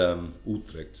 it's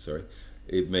Utrecht. Sorry,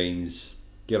 it means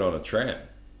get on a tram,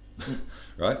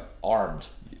 right? Armed.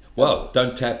 Well,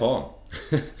 don't tap on,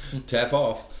 tap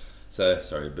off. So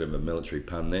sorry, a bit of a military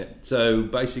pun there. So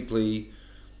basically,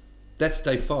 that's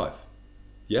day 5.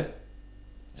 Yeah.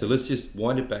 So let's just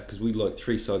wind it back because we like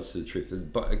 3 sides to the truth.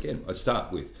 But again, I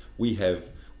start with we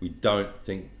don't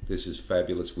think this is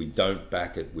fabulous. We don't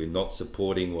back it. We're not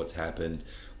supporting what's happened.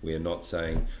 We are not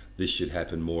saying this should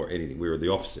happen more or anything. We're the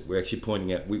opposite. We're actually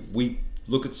pointing out, we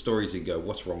look at stories and go,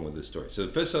 what's wrong with this story? So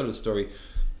the first side of the story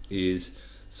is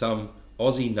some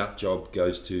Aussie nut job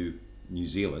goes to New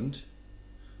Zealand,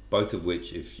 both of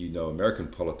which, if you know American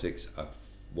politics, are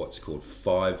what's called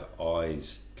Five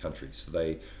Eyes countries. So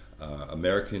they are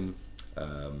American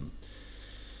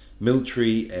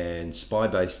military and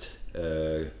spy-based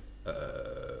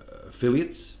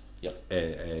affiliates. Yep.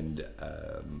 and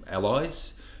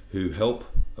allies who help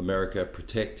America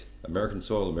protect American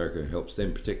soil. America helps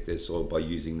them protect their soil by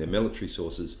using their military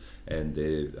sources and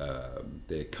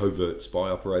their covert spy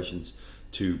operations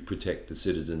to protect the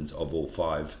citizens of all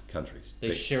 5 countries.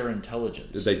 They share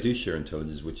intelligence. They do share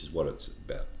intelligence, which is what it's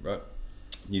about, right?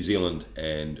 New Zealand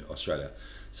and Australia.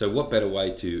 So what better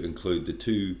way to include the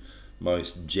 2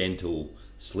 most gentle,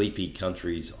 sleepy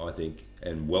countries, I think,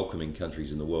 and welcoming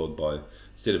countries in the world by,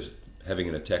 instead of having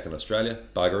an attack on Australia,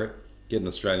 bugger it, get an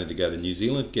Australian to go to New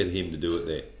Zealand, get him to do it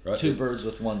there, right? 2 birds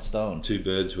with 1 stone. 2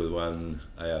 birds with 1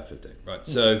 AR-15, right?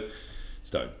 So,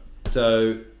 stone.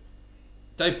 So,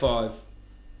 day 5,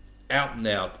 out and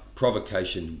out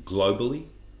provocation globally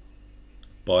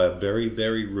by a very,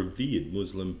 very revered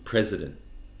Muslim president.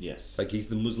 Yes. Like he's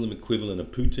the Muslim equivalent of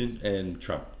Putin and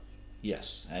Trump.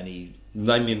 Yes, and he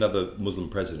Name me another Muslim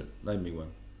president. Name me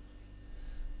one.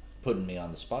 putting me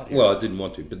on the spot here. Well, I didn't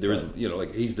want to, but there isn't.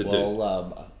 Like he's the dude.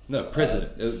 No,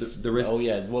 president. The rest. Oh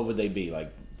yeah, what would they be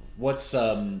like? What's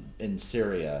in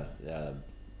Syria?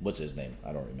 What's his name?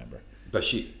 I don't remember.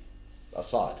 Bashir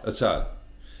Assad.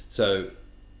 So.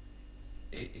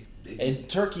 And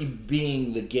Turkey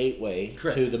being the gateway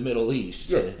Correct. to the Middle East.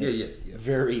 Yeah.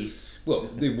 Very Well,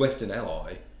 the Western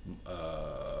ally,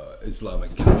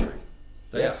 Islamic country.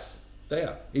 They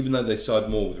are. Even though they side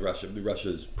more with Russia,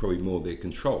 Russia's probably more their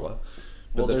controller.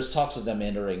 Well, there's talks of them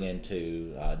entering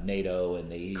into NATO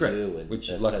and the EU, correct, and which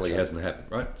et luckily cetera. hasn't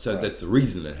happened, right? So Right. that's the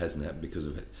reason it hasn't happened, because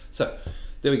of it. So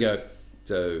there we go.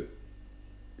 So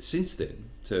since then,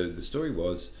 so the story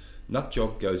was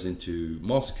Nutjob goes into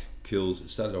mosque,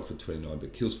 started off with 29,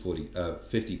 but kills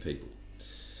 50 people.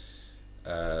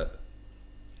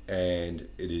 and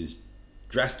it is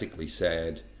drastically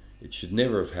sad. It should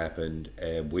never have happened,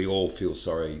 and we all feel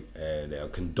sorry, and our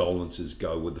condolences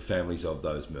go with the families of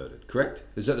those murdered. Correct?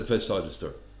 Is that the first side of the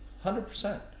story?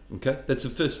 100%. Okay, that's the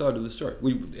first side of the story.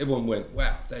 Everyone went,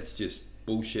 wow, that's just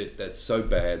bullshit. That's so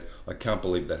bad. I can't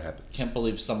believe that happened. Can't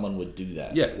believe someone would do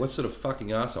that. Yeah, what sort of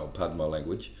fucking asshole, pardon my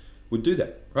language, would do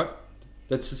that, right?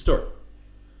 That's the story.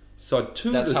 Side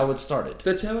two. That's how it started.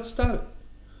 That's how it started.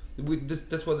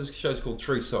 That's why this show's called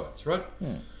Three Sides, right?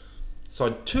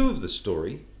 Side two of the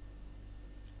story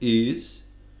is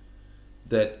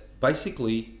that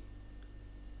basically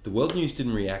the world news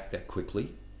didn't react that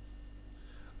quickly.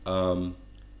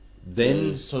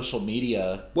 Then social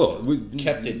media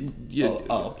kept it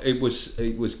up. It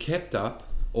was kept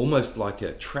up almost like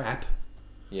a trap.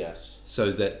 Yes.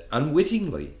 So that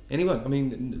unwittingly, anyone, I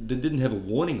mean, they didn't have a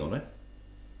warning on it.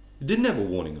 It didn't have a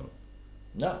warning on it.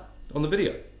 No. On the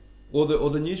video, or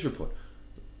the news report.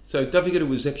 So don't forget, it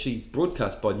was actually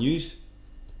broadcast by news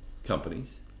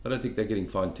companies. I don't think they're getting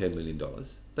fined $10 million.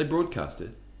 They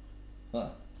broadcasted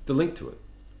the link to it.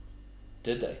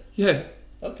 Did they? Yeah.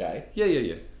 Okay.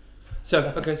 Yeah.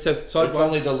 So side it's one,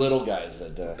 only the little guys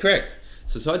that. Correct.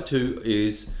 So side two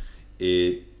is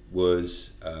it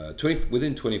was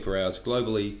within 24 hours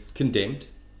globally condemned,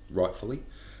 rightfully.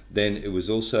 Then it was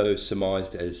also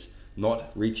surmised as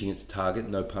not reaching its target,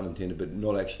 no pun intended, but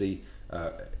not actually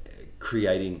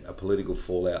creating a political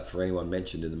fallout for anyone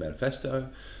mentioned in the manifesto,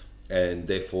 and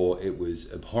therefore it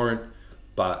was abhorrent.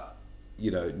 But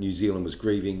New Zealand was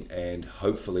grieving, and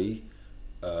hopefully,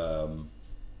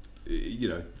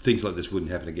 things like this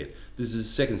wouldn't happen again. This is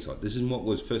the second side. This is what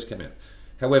was first came out.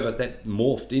 However, that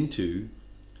morphed into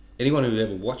anyone who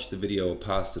ever watched the video or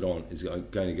passed it on is going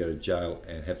to go to jail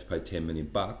and have to pay $10 million.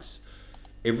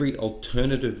 Every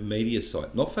alternative media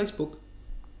site, not Facebook,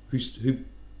 who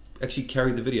actually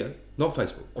carried the video, not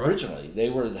Facebook. Right? Originally, they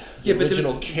were the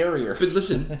original carrier. But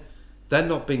listen, they're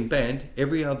not being banned.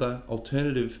 Every other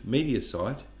alternative media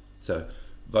site, so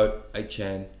Vote,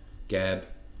 8chan, Gab,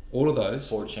 all of those,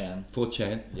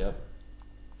 4chan, yep,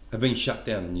 have been shut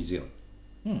down in New Zealand.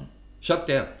 Shut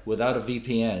down. Without a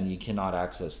VPN, you cannot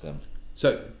access them.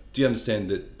 So, do you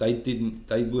understand that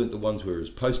they weren't the ones where it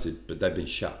was posted, but they've been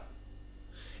shut?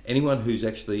 Anyone who's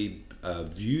actually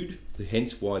viewed,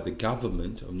 hence why the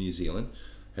government of New Zealand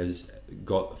has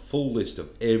got a full list of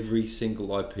every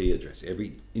single IP address,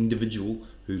 every individual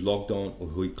who logged on or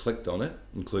who clicked on it,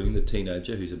 including the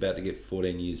teenager who's about to get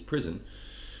 14 years prison,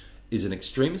 is an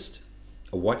extremist,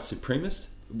 a white supremacist,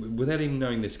 without even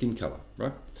knowing their skin colour,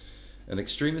 right? An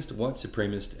extremist, a white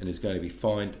supremacist, and is going to be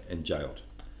fined and jailed.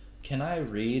 Can I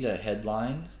read a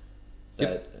headline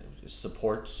that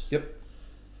supports? Yep.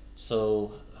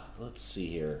 So, let's see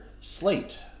here.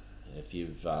 Slate, if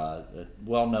you've a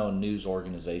well-known news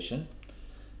organization,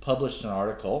 published an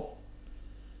article,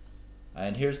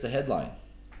 and here's the headline: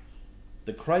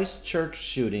 "The Christchurch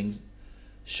shootings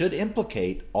should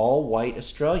implicate all white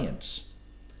Australians.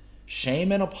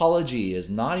 Shame and apology is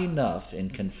not enough in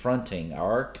confronting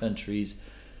our country's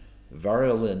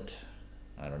virulent."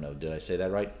 I don't know. Did I say that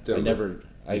right?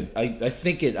 I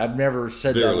think it. I've never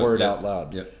said virulent, that word out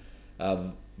loud. Yep.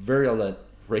 Virulent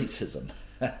racism.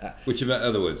 Which, in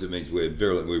other words, it means we're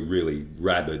virulent. We're really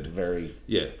rabid. Very.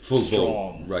 Yeah. Full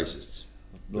strong racists.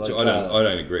 Which like, I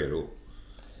don't agree at all.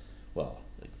 Well,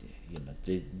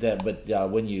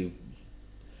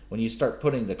 when you start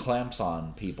putting the clamps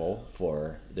on people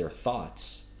for their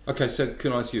thoughts. Okay, so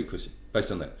can I ask you a question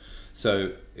based on that?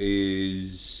 So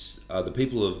the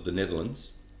people of the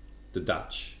Netherlands, the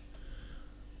Dutch,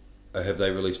 have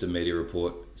they released a media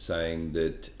report saying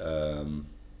that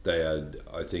they are,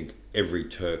 I think every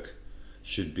Turk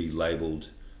should be labelled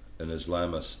an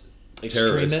Islamist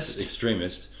terrorist,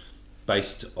 extremist,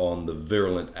 based on the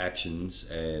virulent actions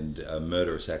and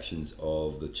murderous actions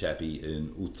of the chappie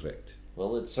in Utrecht?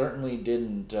 Well, it certainly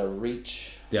didn't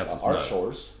reach our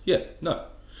shores. Yeah, no.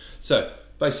 So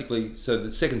basically, the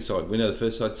second side, we know the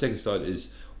first side. Second side is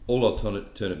all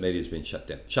alternate media has been shut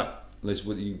down. Unless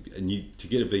to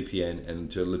get a VPN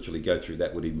and to literally go through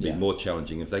that would even be more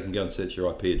challenging. If they can go and search your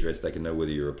IP address, they can know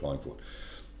whether you're applying for it.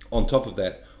 On top of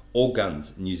that, all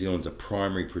guns. New Zealand's a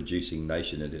primary producing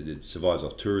nation. It survives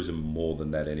off tourism more than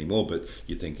that anymore. But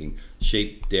you're thinking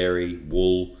sheep, dairy,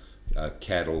 wool,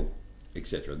 cattle,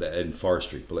 etc., and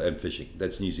forestry and fishing.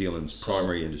 That's New Zealand's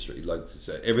primary industry.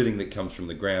 So everything that comes from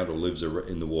the ground or lives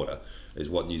in the water is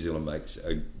what New Zealand makes,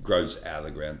 grows out of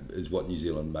the ground, is what New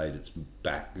Zealand made its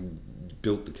back,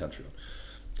 built the country on.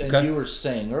 And you were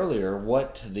saying earlier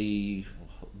what the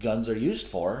guns are used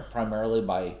for, primarily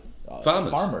by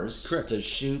farmers Correct. to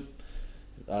shoot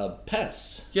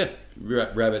pests, Yeah,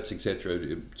 rabbits,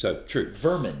 etc. So true.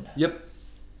 vermin, Yep.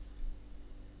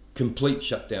 Complete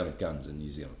shutdown of guns in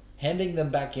New Zealand. handing them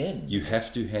back in. You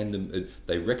have to hand them.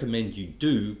 They recommend you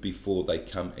do before they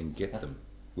come and get them,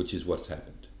 which is what's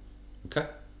happened. Okay.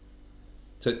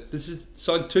 So this is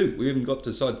side 2. We haven't got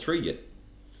to side 3 yet.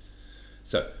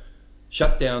 So,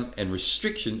 shutdown and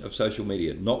restriction of social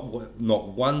media. Not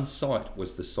one site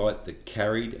was the site that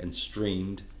carried and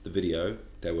streamed the video.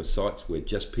 There were sites where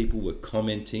just people were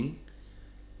commenting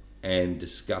and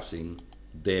discussing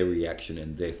their reaction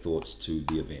and their thoughts to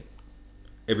the event.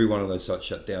 Every one of those sites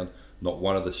shut down. Not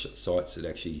one of the sites that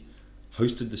actually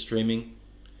hosted the streaming,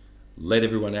 let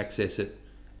everyone access it,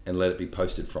 and let it be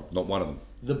posted from. Not one of them.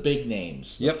 The big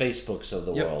names, the Yep. Facebooks of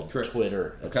the Yep, world, correct.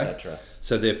 Twitter, Okay. etc.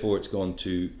 So therefore, it's gone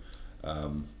to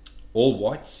all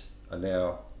whites are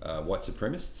now white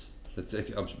supremacists.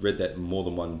 I've read that in more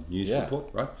than one news Yeah. report,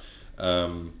 right?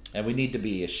 And we need to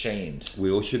be ashamed. We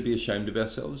all should be ashamed of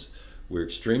ourselves. We're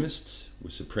extremists. We're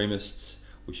supremacists.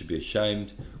 We should be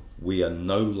ashamed. We are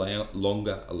no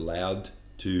longer allowed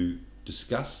to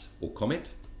discuss or comment.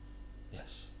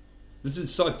 Yes. This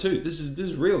is side 2. This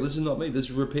is real. This is not me. This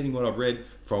is repeating what I've read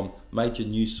from major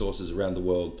news sources around the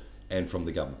world and from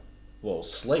the government. Well,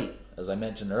 Slate, as I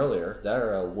mentioned earlier,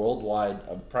 they're a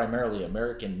worldwide, primarily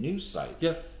American news site.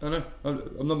 Yeah, I know.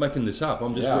 I'm not making this up.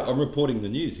 I'm just Yeah. I'm reporting the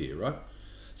news here, right?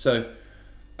 So,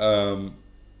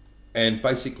 and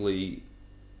basically,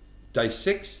 day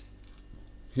 6.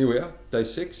 Here we are, day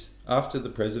 6. After the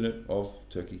president of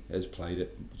Turkey has played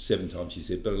it 7 times, she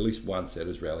said, but at least once at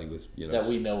his rally with That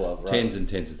we know of, right? tens and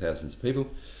tens of thousands of people,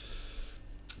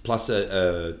 plus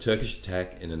a Turkish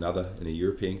attack in a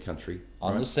European country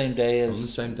On right? the same day on the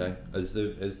as same day as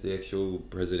the actual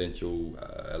presidential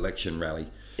election rally.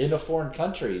 in a foreign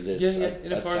country. This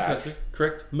In a foreign attack. country,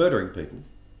 correct, murdering people.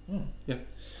 Hmm. Yeah.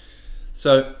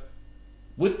 So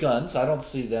With guns, I don't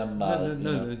see them.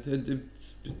 no,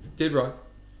 it's dead right.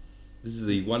 This is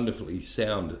the wonderfully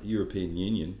sound European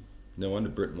Union. No wonder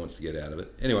Britain wants to get out of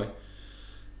it. Anyway,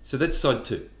 so that's side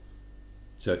 2.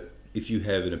 So if you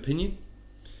have an opinion,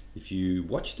 if you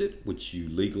watched it, which you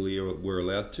legally were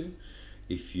allowed to,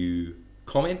 if you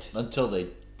comment, Until they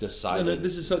decided. no,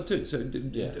 this is side 2. So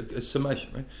Yeah. a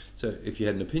summation, right? So if you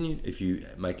had an opinion, if you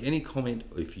make any comment,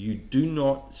 if you do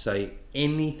not say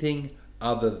anything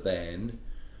other than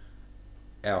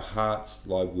our hearts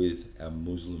lie with our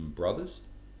Muslim brothers,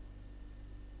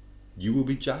 you will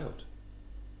be jailed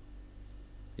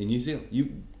in New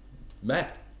Zealand.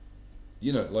 Matt,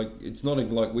 it's not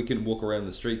even like we can walk around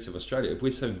the streets of Australia. If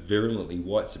we're so virulently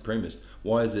white supremacist,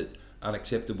 why is it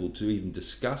unacceptable to even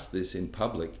discuss this in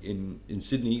public in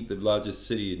Sydney, the largest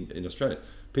city in Australia?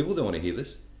 People don't want to hear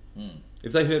this.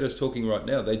 If they heard us talking right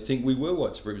now, they'd think we were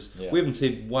white supremacists. Yeah. We haven't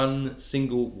said one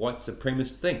single white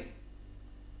supremacist thing.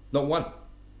 Not one.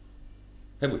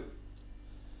 Have we?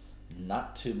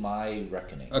 Not to my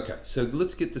reckoning. Okay, so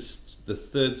let's get the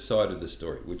third side of the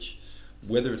story, which,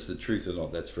 whether it's the truth or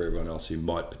not, that's for everyone else who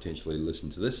might potentially listen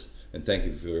to this. And thank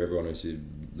you for everyone else who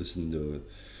listened to,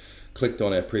 clicked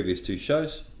on our previous 2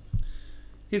 shows.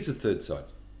 Here's the third side.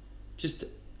 Just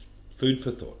food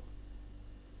for thought.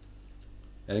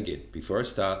 And again, before I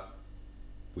start,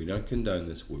 we don't condone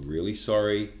this. We're really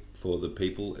sorry for the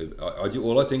people.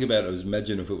 All I think about is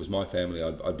imagine if it was my family,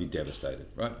 I'd be devastated,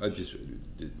 right? It's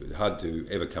hard to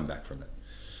ever come back from that.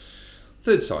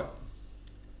 Third side.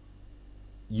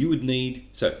 You would need,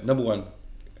 so number 1,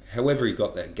 however he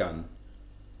got that gun,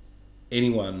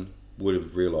 anyone would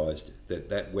have realised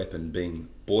that weapon being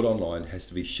bought online has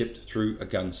to be shipped through a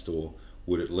gun store,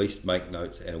 would at least make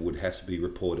notes, and it would have to be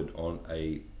reported on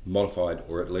a modified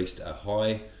or at least a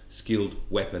high skilled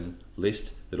weapon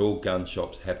list that all gun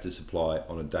shops have to supply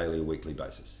on a daily or weekly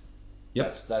basis.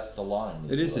 Yep. That's the law in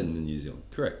New It is Zealand. in New Zealand,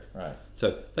 correct. Right.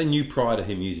 So they knew prior to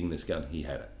him using this gun, he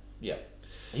had it. Yeah.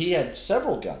 He had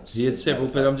several guns. He had as a several,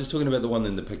 matter but of I'm just talking about the one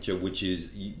in the picture, which is,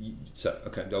 so,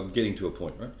 okay, I'm getting to a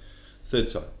point, right? Third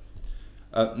side.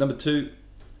 Number 2,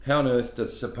 how on earth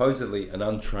does supposedly an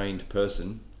untrained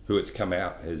person, who it's come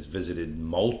out has visited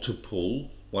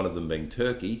multiple, one of them being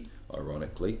Turkey,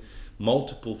 ironically,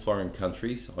 multiple foreign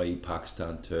countries, i.e.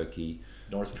 Pakistan, Turkey,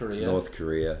 North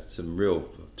Korea. some real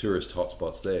tourist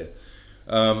hotspots there.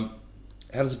 How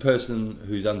does a person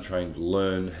who's untrained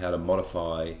learn how to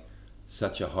modify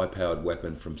such a high-powered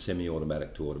weapon from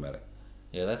semi-automatic to automatic?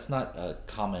 Yeah, that's not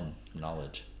common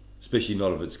knowledge. Especially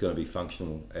not if it's going to be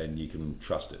functional and you can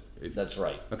trust it. That's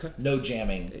right. Okay. No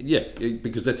jamming. Yeah,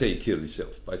 because that's how you kill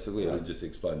yourself. Basically, Right. it'll just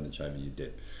explode in the chamber, you're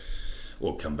dead.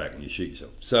 Or come back and you shoot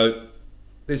yourself. So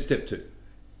there's step 2.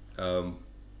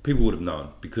 People would have known,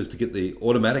 because to get the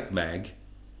automatic mag,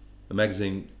 a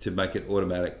magazine to make it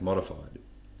automatic modified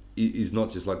is not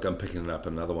just like I'm picking it up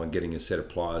another one, getting a set of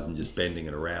pliers and just bending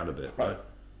it around a bit, right?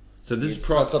 So this It's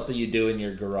not something you do in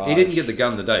your garage. He didn't get the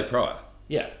gun the day prior.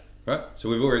 Yeah. Right? So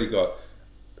we've already got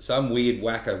some weird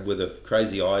whacker with a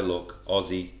crazy eye look,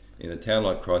 Aussie, in a town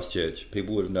like Christchurch.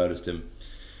 People would have noticed him.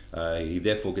 He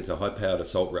therefore gets a high-powered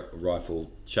assault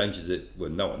rifle, changes it. Well,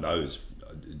 no one knows,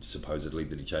 supposedly,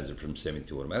 that he changed it from semi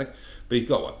to automatic. But he's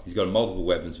got one. He's got multiple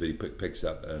weapons, but he picks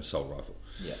up an assault rifle.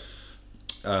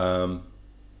 Yeah.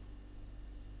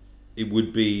 It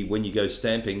would be, when you go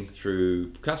stamping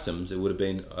through customs, it would have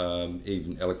been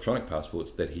even electronic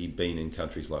passports that he'd been in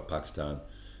countries like Pakistan.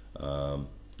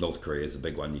 North Korea is a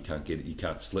big one. You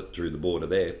can't slip through the border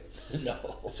there.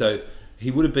 No. So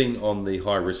he would have been on the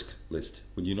high risk list,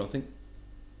 would you not think?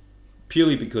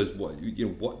 Purely because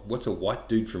what's a white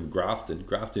dude from Grafton?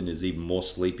 Grafton is even more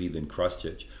sleepy than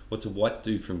Christchurch. What's a white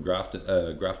dude from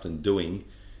Grafton doing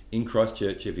in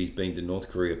Christchurch if he's been to North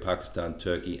Korea, Pakistan,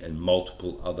 Turkey, and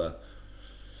multiple other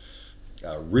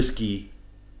risky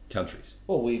countries?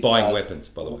 Well, we've buying weapons,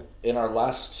 by the way. In our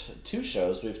last two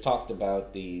shows, we've talked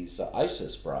about these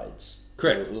ISIS brides.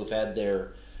 Correct. Who've had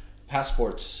their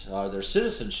passports, their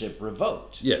citizenship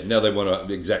revoked. Yeah, now they want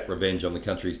to exact revenge on the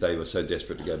countries they were so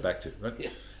desperate to go back to, right? Yeah.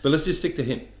 But let's just stick to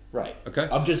him. Right. Okay.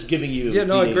 I'm just giving you. Yeah,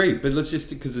 no, I agree. But let's just,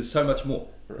 because there's so much more.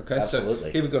 Okay. Absolutely.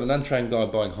 So here we've got an untrained guy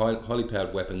buying highly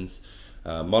powered weapons,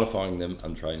 modifying them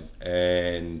untrained,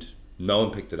 and no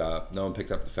one picked it up. No one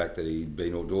picked up the fact that he'd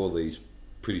been to all these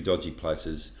pretty dodgy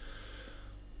places.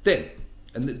 Then,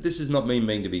 and this is not me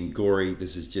mean to be gory.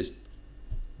 This is just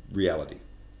reality.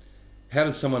 How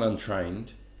does someone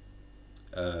untrained,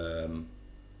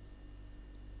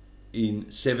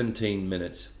 in 17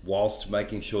 minutes, whilst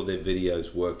making sure their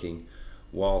video's working,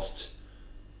 whilst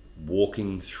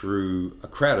walking through a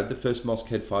crowded, the first mosque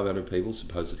had 500 people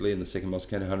supposedly, and the second mosque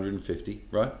had 150,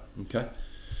 right? Okay.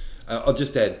 I'll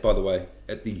just add, by the way,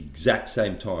 at the exact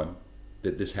same time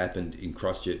that this happened in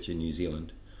Christchurch in New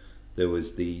Zealand, there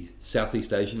was the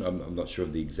Southeast Asian, I'm not sure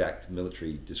of the exact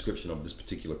military description of this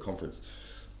particular conference,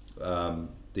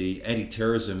 the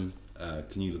anti-terrorism,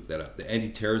 can you look that up? The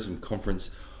anti-terrorism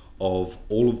conference of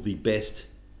all of the best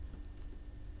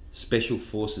special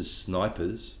forces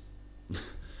snipers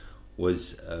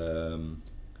was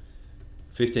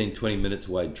 15, 20 minutes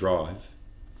away drive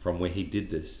from where he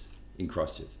did this in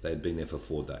Christchurch. They had been there for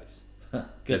 4 days.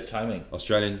 Good timing.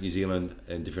 Australia, New Zealand,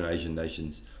 and different Asian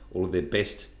nations, all of their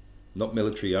best, not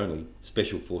military only,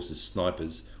 special forces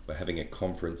snipers were having a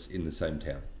conference in the same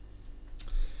town.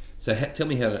 So tell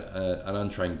me how an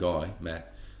untrained guy,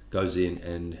 Matt, goes in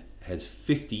and has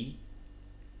 50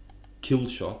 kill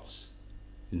shots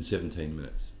in 17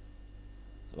 minutes.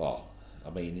 Well, I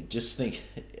mean, just think,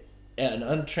 an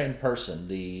untrained person,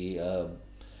 the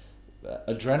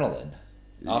adrenaline,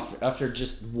 after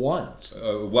just one,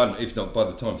 if not by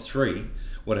the time 3,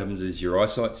 what happens is your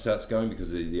eyesight starts going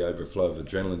because of the overflow of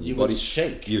adrenaline in your body. Would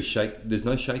shake. You shake. There's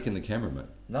no shake in the camera, mate.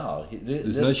 No,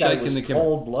 There's this no guy shake was in the camera.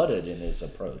 cold-blooded in his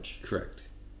approach. Correct.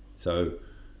 So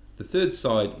the third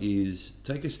side is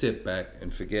take a step back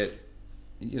and forget,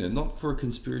 not for a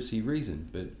conspiracy reason,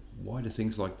 but why do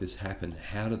things like this happen?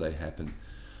 How do they happen?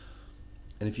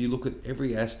 And if you look at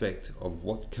every aspect of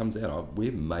what comes out, we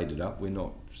haven't made it up. We're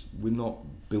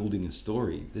not building a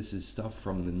story. This is stuff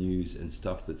from the news and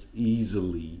stuff that's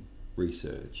easily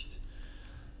researched.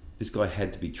 This guy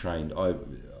had to be trained. I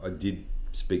did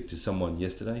speak to someone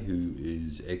yesterday who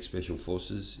is ex-special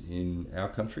forces in our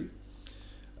country,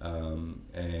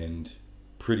 and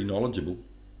pretty knowledgeable,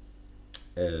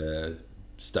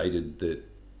 stated that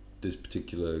this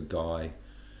particular guy,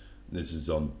 this is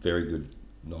on very good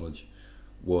knowledge,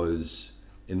 was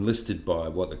enlisted by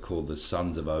what they call the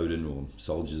Sons of Odin or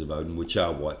Soldiers of Odin, which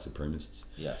are white supremacists.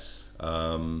 Yes.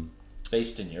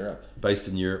 Based in Europe. Based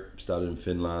in Europe, started in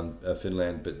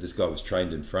Finland, but this guy was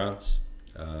trained in France,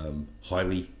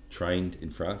 highly trained in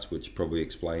France, which probably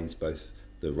explains both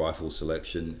the rifle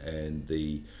selection and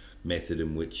the method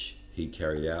in which he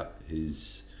carried out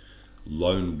his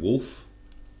lone wolf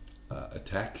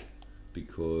attack,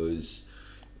 because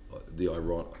the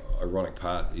ironic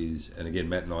part is, and again,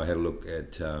 Matt and I had a look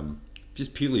at,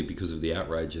 just purely because of the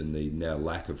outrage and the now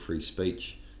lack of free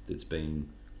speech that's been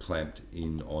clamped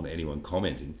in on anyone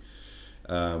commenting,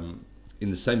 in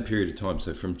the same period of time,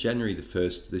 so from January the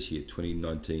 1st this year,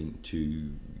 2019,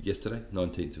 to yesterday,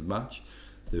 19th of March,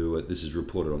 this is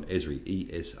reported on ESRI,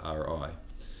 E-S-R-I,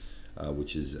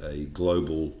 which is a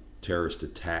global terrorist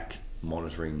attack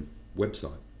monitoring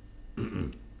website.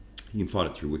 You can find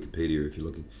it through Wikipedia if you're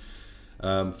looking.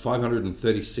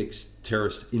 536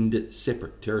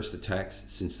 separate terrorist attacks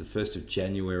since the 1st of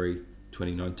January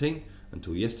 2019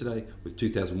 until yesterday, with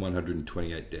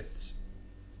 2,128 deaths.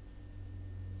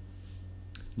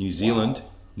 New Zealand,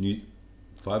 Wow.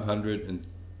 500 and...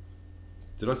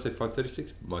 Did I say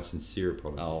 536? My sincere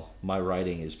apologies. Oh, my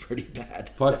writing is pretty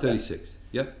bad. 536.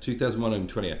 Yep,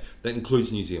 2,128. That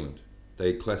includes New Zealand.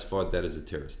 They classified that as a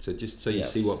terrorist. So just so you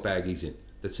Yes. see what bag he's in.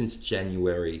 That's since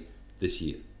January this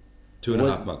year.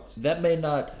 2.5 months. That may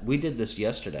not. We did this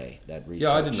yesterday. That research.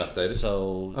 Yeah, I didn't update it.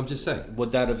 So I'm just saying.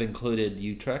 would that have included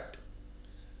Utrecht?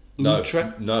 No,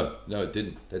 Utrecht? no, it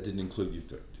didn't. That didn't include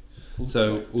Utrecht.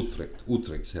 So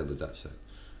Utrecht's how the Dutch say.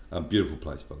 Beautiful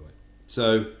place, by the way.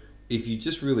 So if you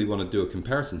just really want to do a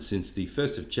comparison since the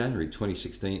 1st of January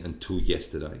 2016 until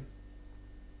yesterday,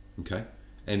 okay,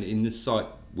 and in this site,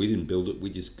 we didn't build it, we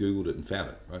just Googled it and found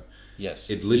it, right? Yes.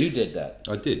 It lists, You did that.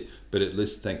 I did, but it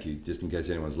lists, thank you, just in case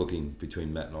anyone's looking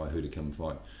between Matt and I who to come and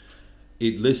find.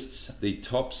 It lists the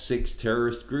top 6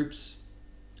 terrorist groups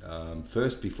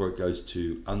first before it goes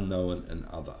to unknown and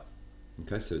other.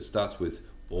 Okay, so it starts with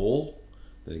all,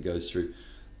 then it goes through.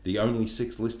 The only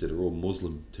 6 listed are all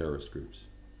Muslim terrorist groups.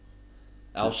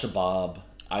 Al-Shabaab,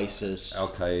 ISIS,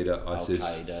 Al-Qaeda, ISIS.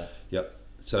 Al-Qaeda. Yep.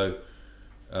 So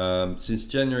since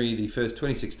January the 1st,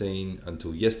 2016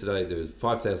 until yesterday, there was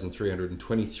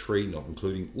 5,323, not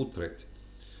including Utrecht,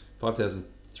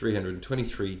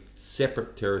 5,323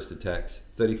 separate terrorist attacks,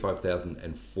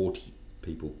 35,040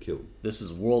 people killed This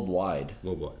is worldwide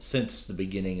worldwide. since the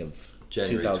beginning of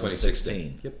January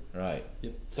 2016. 2016. Yep. Right.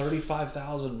 Yep.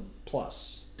 35,000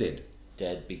 plus Dead.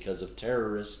 dead because of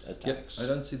terrorist Yep. attacks. I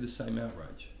don't see the same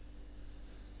outrage.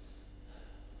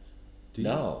 Do you?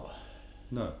 No.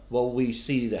 No. Well, we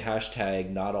see the hashtag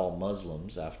not all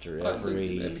Muslims after And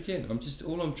every. again,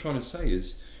 all I'm trying to say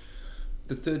is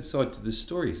the third side to this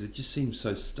story is it just seems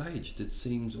so staged. It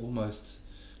seems almost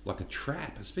like a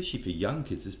trap, especially for young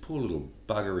kids. This poor little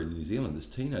bugger in New Zealand, this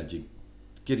teenager,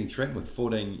 getting threatened with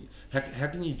 14. How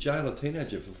can you jail a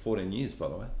teenager for 14 years? By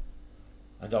the way,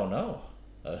 I don't know.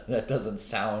 That doesn't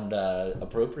sound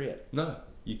appropriate. no.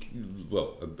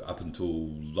 Well, up until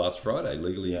last Friday,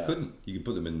 legally Yeah. you couldn't. You could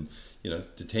put them in,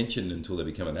 detention until they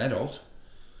become an adult.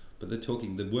 But they're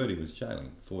talking. The wording was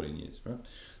jailing 14 years, right?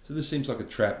 So this seems like a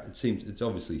trap. It's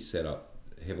obviously set up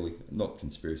heavily. Not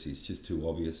conspiracy. It's just too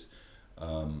obvious.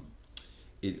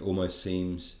 It almost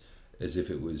seems as if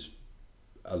it was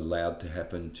allowed to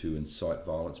happen to incite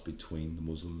violence between the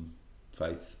Muslim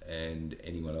faith and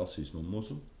anyone else who's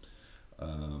non-Muslim,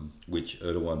 which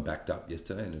Erdogan backed up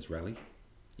yesterday in his rally.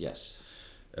 Yes.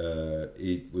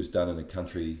 It was done in a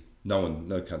country.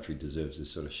 No country deserves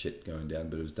this sort of shit going down,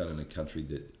 but it was done in a country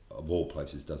that, of all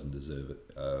places, doesn't deserve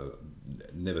it.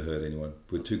 Never hurt anyone.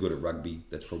 We're too good at rugby.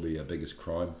 That's probably our biggest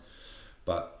crime.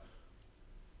 But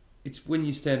it's when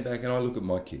you stand back and I look at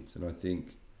my kids and I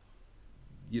think,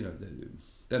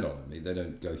 they're not like me. They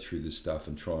don't go through this stuff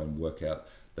and try and work out.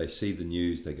 They see the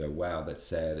news, they go, "Wow, that's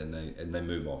sad," and they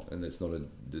move on. And it's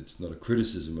not a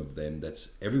criticism of them. That's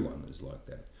everyone is like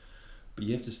that. But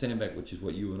you have to stand back, which is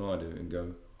what you and I do, and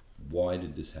go, why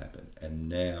did this happen? And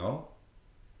now,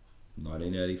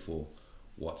 1984,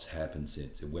 what's happened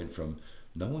since? It went from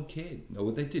no one cared. No,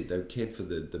 what they did, they cared for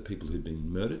the people who'd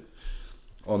been murdered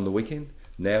on the weekend.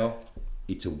 Now,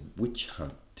 it's a witch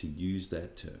hunt, to use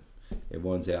that term.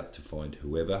 Everyone's out to find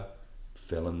whoever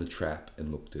fell in the trap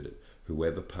and looked at it,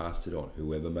 whoever passed it on,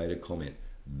 whoever made a comment.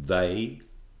 They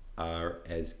are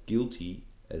as guilty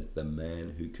as the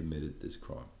man who committed this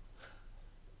crime.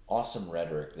 Awesome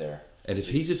rhetoric there. And if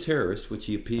he's a terrorist, which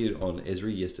he appeared on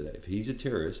Esri yesterday, if he's a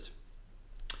terrorist,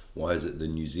 why is it the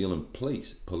New Zealand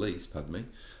police,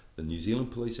 the New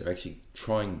Zealand police are actually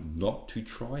trying not to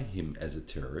try him as a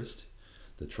terrorist.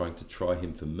 They're trying to try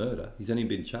him for murder. He's only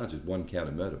been charged with 1 count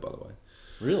of murder, by the way.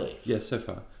 Really? Yeah, so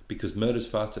far. Because murder's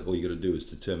faster, all you got to do is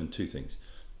determine 2 things.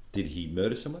 Did he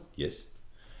murder someone? Yes.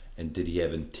 And did he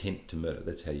have intent to murder?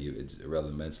 That's how it's rather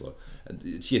than manslaughter. And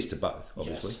it's yes to both,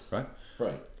 obviously, Yes. right?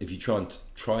 Right. If you try and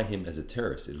try him as a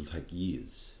terrorist, it'll take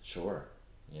years. Sure.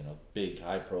 Big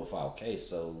high profile case.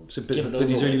 So But give it over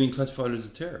he's already with. been classified as a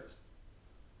terrorist.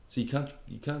 So you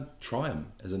can't try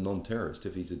him as a non-terrorist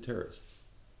if he's a terrorist.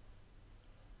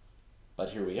 But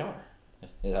here we are.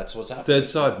 That's what's happening. Third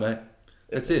side, mate.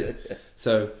 That's it.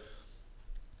 So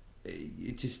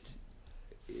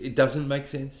it doesn't make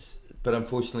sense. But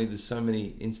unfortunately, there's so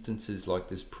many instances like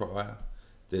this prior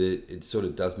that it sort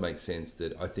of does make sense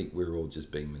that I think we're all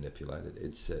just being manipulated.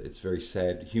 It's very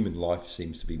sad. Human life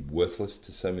seems to be worthless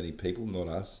to so many people, not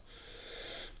us.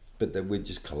 But that we're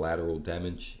just collateral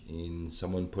damage in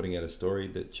someone putting out a story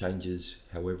that changes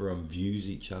how everyone views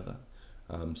each other.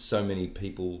 So many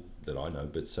people that I know,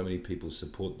 but so many people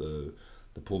support the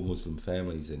poor Muslim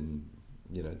families, and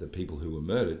the people who were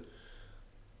murdered,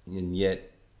 and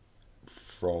yet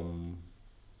from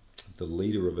the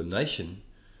leader of a nation,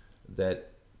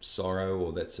 that sorrow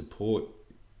or that support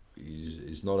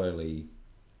is not only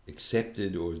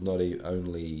accepted or is not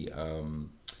only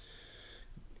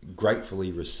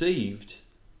gratefully received.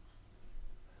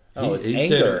 It's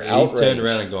anger, outrage. He's turned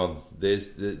around and gone,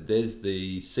 there's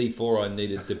the C4 I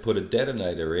needed to put a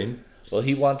detonator in. Well,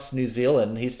 he wants New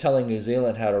Zealand. He's telling New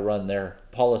Zealand how to run their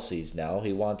policies now.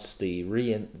 He wants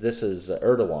this is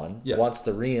Erdogan. Yeah. Wants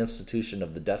the reinstitution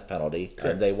of the death penalty.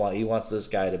 Correct. And he wants this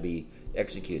guy to be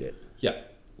executed. Yeah.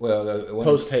 Well,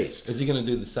 Post haste. Is he going to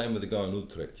do the same with the guy in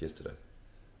Utrecht yesterday?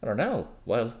 I don't know.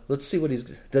 Well, let's see what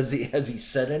has he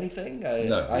said anything?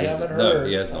 No, I haven't heard. No,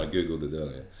 he hasn't. I googled it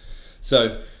earlier.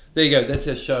 So there you go. That's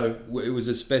our show. It was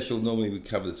a special. Normally we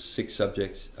cover 6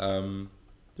 subjects. The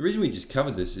reason we just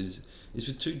covered this is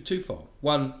for twofold.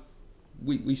 One,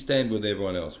 we stand with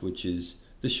everyone else, which is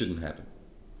this shouldn't happen.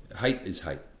 Hate is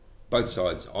hate. Both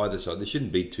sides, either side. There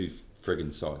shouldn't be 2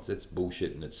 friggin' sides. That's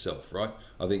bullshit in itself, right?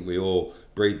 I think we all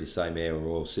breathe the same air and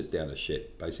we all sit down a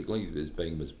shit, basically, as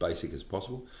being as basic as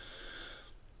possible.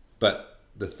 But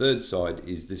the third side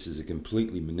is this is a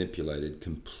completely manipulated,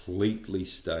 completely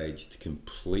staged,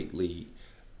 completely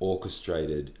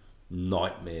orchestrated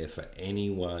nightmare for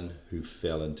anyone who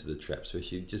fell into the trap.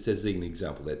 Especially, just as an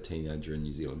example, that teenager in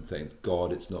New Zealand. Thank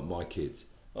God it's not my kids.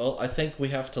 Well, I think we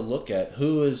have to look at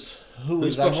who's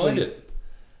behind actually it.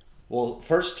 Well,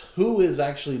 first, who is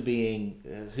actually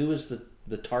who is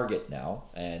the target now?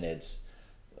 And it's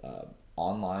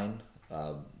online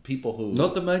people who...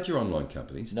 Not the major online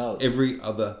companies. No. Every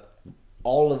other...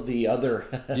 All of the other...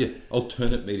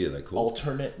 alternate media they call it.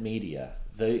 Alternate media.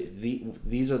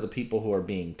 These are the people who are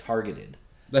being targeted.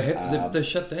 They're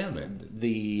shut down, man.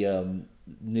 The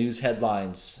news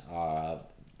headlines,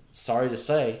 sorry to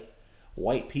say,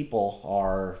 white people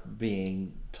are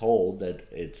being told that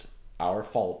it's our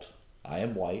fault. I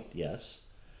am white, yes.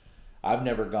 I've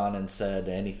never gone and said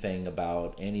anything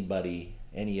about anybody,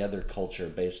 any other culture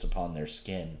based upon their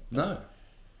skin. No.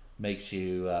 Makes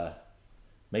you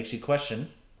question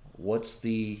what's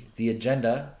the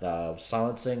agenda, the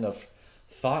silencing of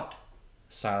thought,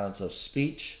 silence of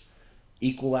speech,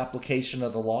 equal application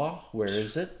of the law. Where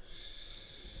is it?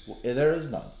 There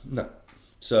is none. No.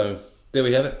 So there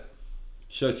we have it.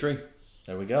 Show 3.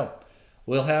 There we go.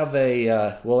 We'll have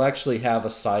we'll actually have a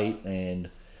site and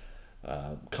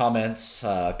comments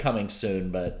coming soon,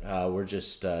 but we're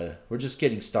just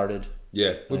getting started.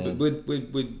 Yeah, we're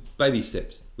baby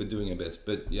steps. We're doing our best,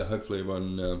 but yeah, hopefully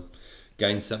everyone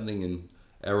gains something. And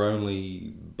our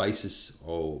only basis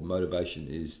or motivation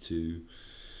is to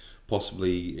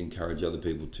possibly encourage other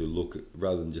people to look at,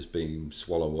 rather than just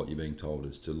swallow what you're being told,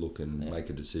 is to look and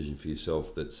make a decision for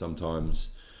yourself. That sometimes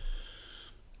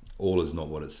all is not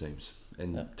what it seems,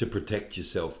 and to protect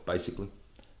yourself, basically.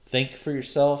 Think for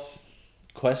yourself.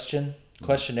 Question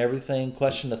everything.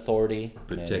 Question authority.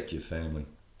 Protect your family.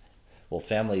 Well,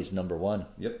 family is number one.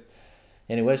 Yep.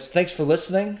 Anyways, thanks for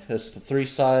listening. This is the 3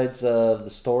 Sides of the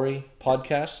Story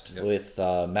podcast with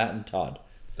Matt and Todd.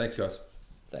 Thanks, guys.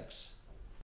 Thanks.